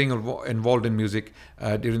were getting involved in music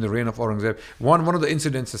during the reign of Aurangzeb. One of the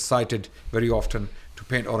incidents is cited very often to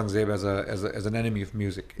paint Aurangzeb as an enemy of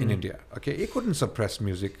music in India. Okay, he couldn't suppress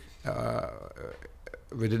music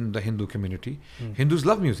within the Hindu community. Hindus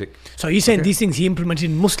love music. So you're saying these things he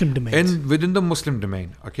implemented in Muslim domains? Within the Muslim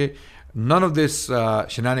domain. Okay, none of this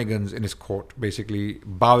shenanigans in his court. Basically,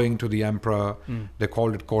 bowing to the emperor. They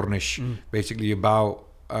called it Cornish. Basically, you bow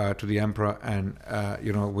to the emperor and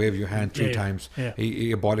wave your hand three times. Yeah.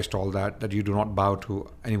 He abolished all that you do not bow to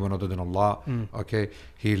anyone other than Allah. Okay,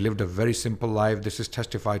 he lived a very simple life. This is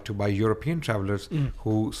testified to by European travelers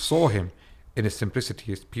who saw him in his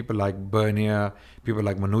simplicity. People like Bernier, people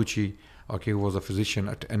like Manucci, okay, who was a physician,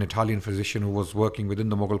 an Italian physician who was working within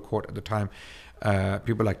the Mughal court at the time.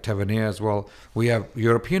 People like Tavernier as well. We have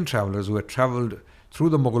European travelers who had traveled through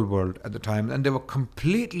the Mughal world at the time, and they were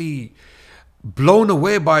completely blown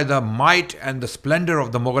away by the might and the splendor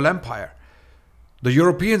of the Mughal Empire. The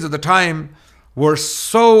Europeans at the time were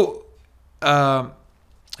so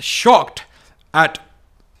shocked at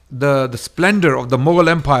the splendor of the Mughal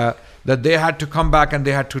Empire that they had to come back and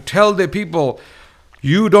they had to tell their people,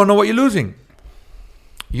 You don't know what you're losing.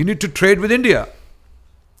 You need to trade with India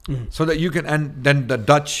so that you can, and then the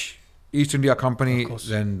Dutch East India Company,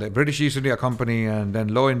 then the British East India Company, and then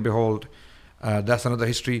lo and behold, that's another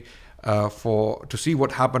history. To see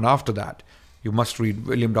what happened after that, you must read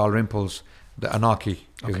William Dalrymple's The Anarchy,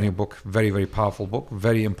 his new book. Very, very powerful book,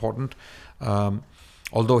 very important.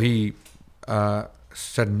 Although he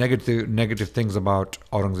said negative things about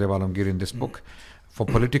Aurangzeb Alamgir in this book for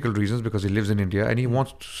political reasons, because he lives in India and he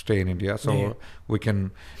wants to stay in India. So we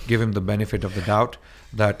can give him the benefit of the doubt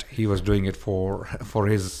that he was doing it for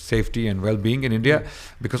his safety and well-being in India.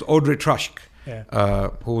 Because Audrey Trusk,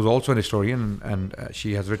 who is also an historian, and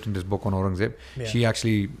she has written this book on Aurangzeb, she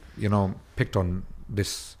actually, picked on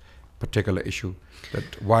this particular issue,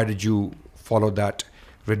 that why did you follow that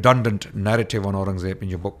redundant narrative on Aurangzeb in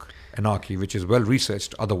your book Anarchy, which is well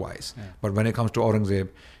researched otherwise, but when it comes to Aurangzeb,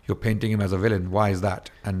 you're painting him as a villain. Why is that?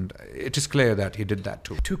 And it is clear that he did that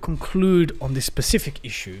too. To conclude on this specific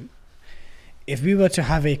issue, if we were to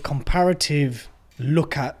have a comparative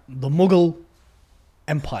look at the Mughal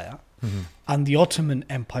Empire and the Ottoman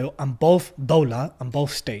Empire, and both Dawla and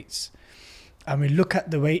both states, and we look at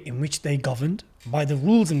the way in which they governed, by the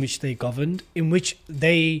rules in which they governed, in which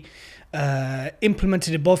they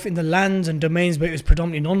implemented it both in the lands and domains where it was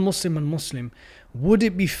predominantly non-Muslim and Muslim, would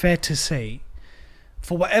it be fair to say,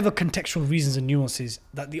 for whatever contextual reasons and nuances,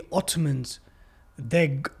 that the Ottomans,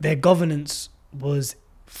 their governance was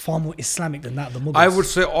far more Islamic than that of the Mughals? I would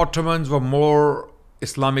say Ottomans were more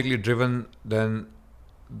Islamically driven than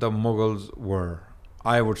the Mughals were.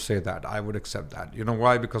 I would say that. I would accept that. You know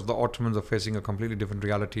why? Because the Ottomans are facing a completely different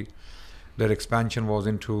reality. Their expansion was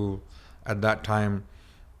into, at that time,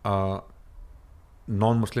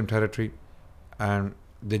 non-Muslim territory, and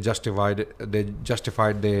they justified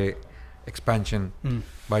their expansion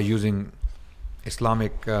by using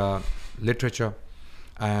Islamic literature,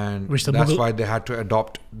 and that's why they had to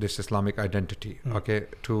adopt this Islamic identity,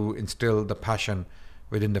 to instill the passion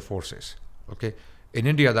within the forces. In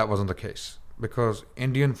India, that wasn't the case, because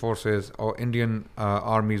Indian forces or Indian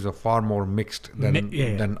armies are far more mixed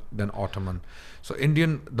than Ottoman. So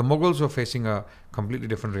the Mughals were facing a completely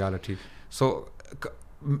different reality. So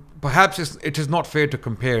perhaps it is not fair to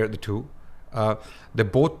compare the two. They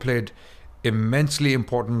both played immensely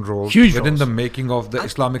important roles within the making of the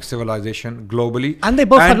Islamic civilization globally. And they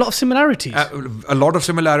both had a lot of similarities. A lot of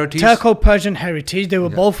similarities. Turco-Persian heritage. They were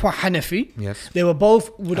both Hanafi. Yes. They were both,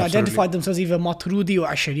 identify themselves either Maturidi or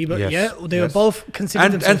Ashari, but they were both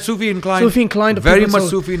considered themselves. And Sufi inclined. Sufi inclined. Very much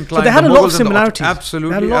Sufi inclined. So they had a lot of similarities.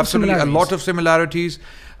 Absolutely. A lot of similarities.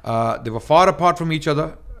 They were far apart from each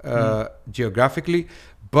other geographically,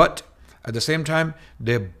 but at the same time,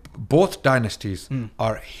 both dynasties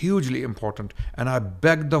are hugely important, and I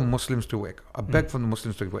beg the Muslims to wake up. I beg for the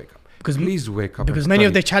Muslims to wake up. Please wake up. Because many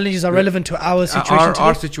of their challenges are relevant to our situation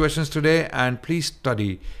our situations today, and please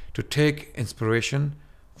study to take inspiration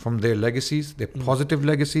from their legacies, their positive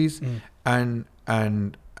legacies, and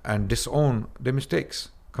disown their mistakes.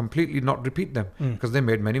 Completely not repeat them, because they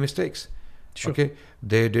made many mistakes. Sure.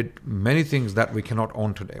 They did many things that we cannot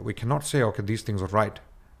own today. We cannot say, these things are right.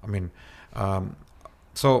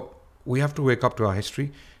 So we have to wake up to our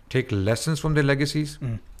history, take lessons from their legacies,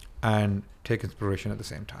 and take inspiration at the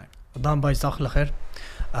same time. Adnan Bhai, Jazakallah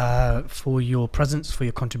khair for your presence, for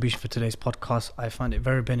your contribution for today's podcast. I find it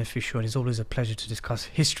very beneficial, and it's always a pleasure to discuss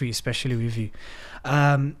history, especially with you.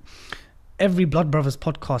 Every Blood Brothers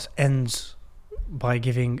podcast ends by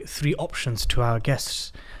giving 3 options to our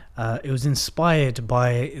guests. It was inspired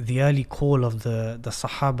by the early call of the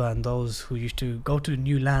Sahaba and those who used to go to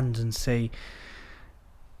new lands and say,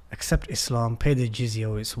 accept Islam, pay the jizya,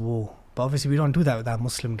 or it's war. But obviously we don't do that with our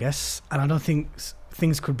Muslim guests, and I don't think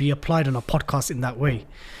things could be applied on a podcast in that way.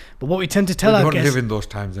 But what we tend to tell our guests... We don't live in those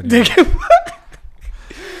times anymore.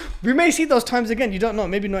 We may see those times again. You don't know.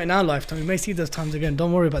 Maybe not in our lifetime. We may see those times again.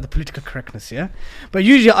 Don't worry about the political correctness, yeah? But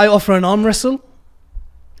usually I offer an arm wrestle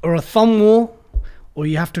or a thumb war, or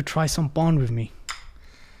you have to try some bond with me.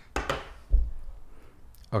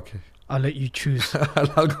 Okay. I'll let you choose.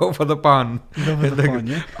 I'll go for the pan. Go for the pan,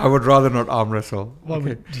 yeah? I would rather not arm wrestle. Do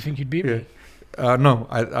you think you'd beat me? No,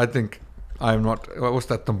 I think I'm not. What was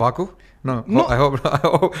that, Tambaku? No. I hope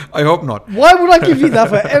not. Why would I give you that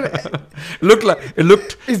for It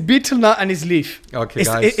looked. It's betel nut and it's leaf. Okay,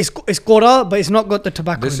 guys. It's kora, but it's not got the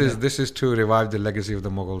tobacco. This is to revive the legacy of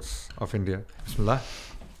the Mughals of India. Bismillah.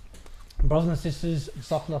 Brothers and sisters,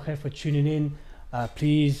 Jazakallah khair for tuning in.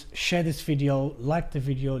 Please share this video, like the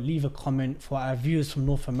video, leave a comment. For our viewers from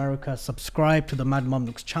North America, subscribe to the Mad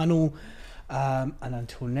Mamluks channel. And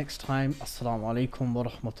until next time, Assalamu alaikum wa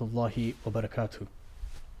rahmatullahi wa barakatuh.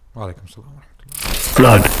 Walaikum salam wa rahmatullah.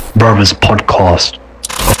 Blood Brothers podcast,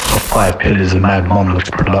 a Five Pillars of Mad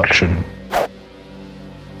Monolith production.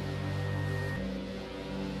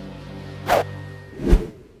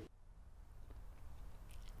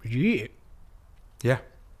 Did you eat it? Yeah.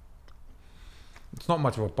 It's not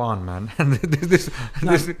much of a pan, man. this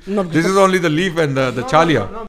not is only the leaf and the chalia.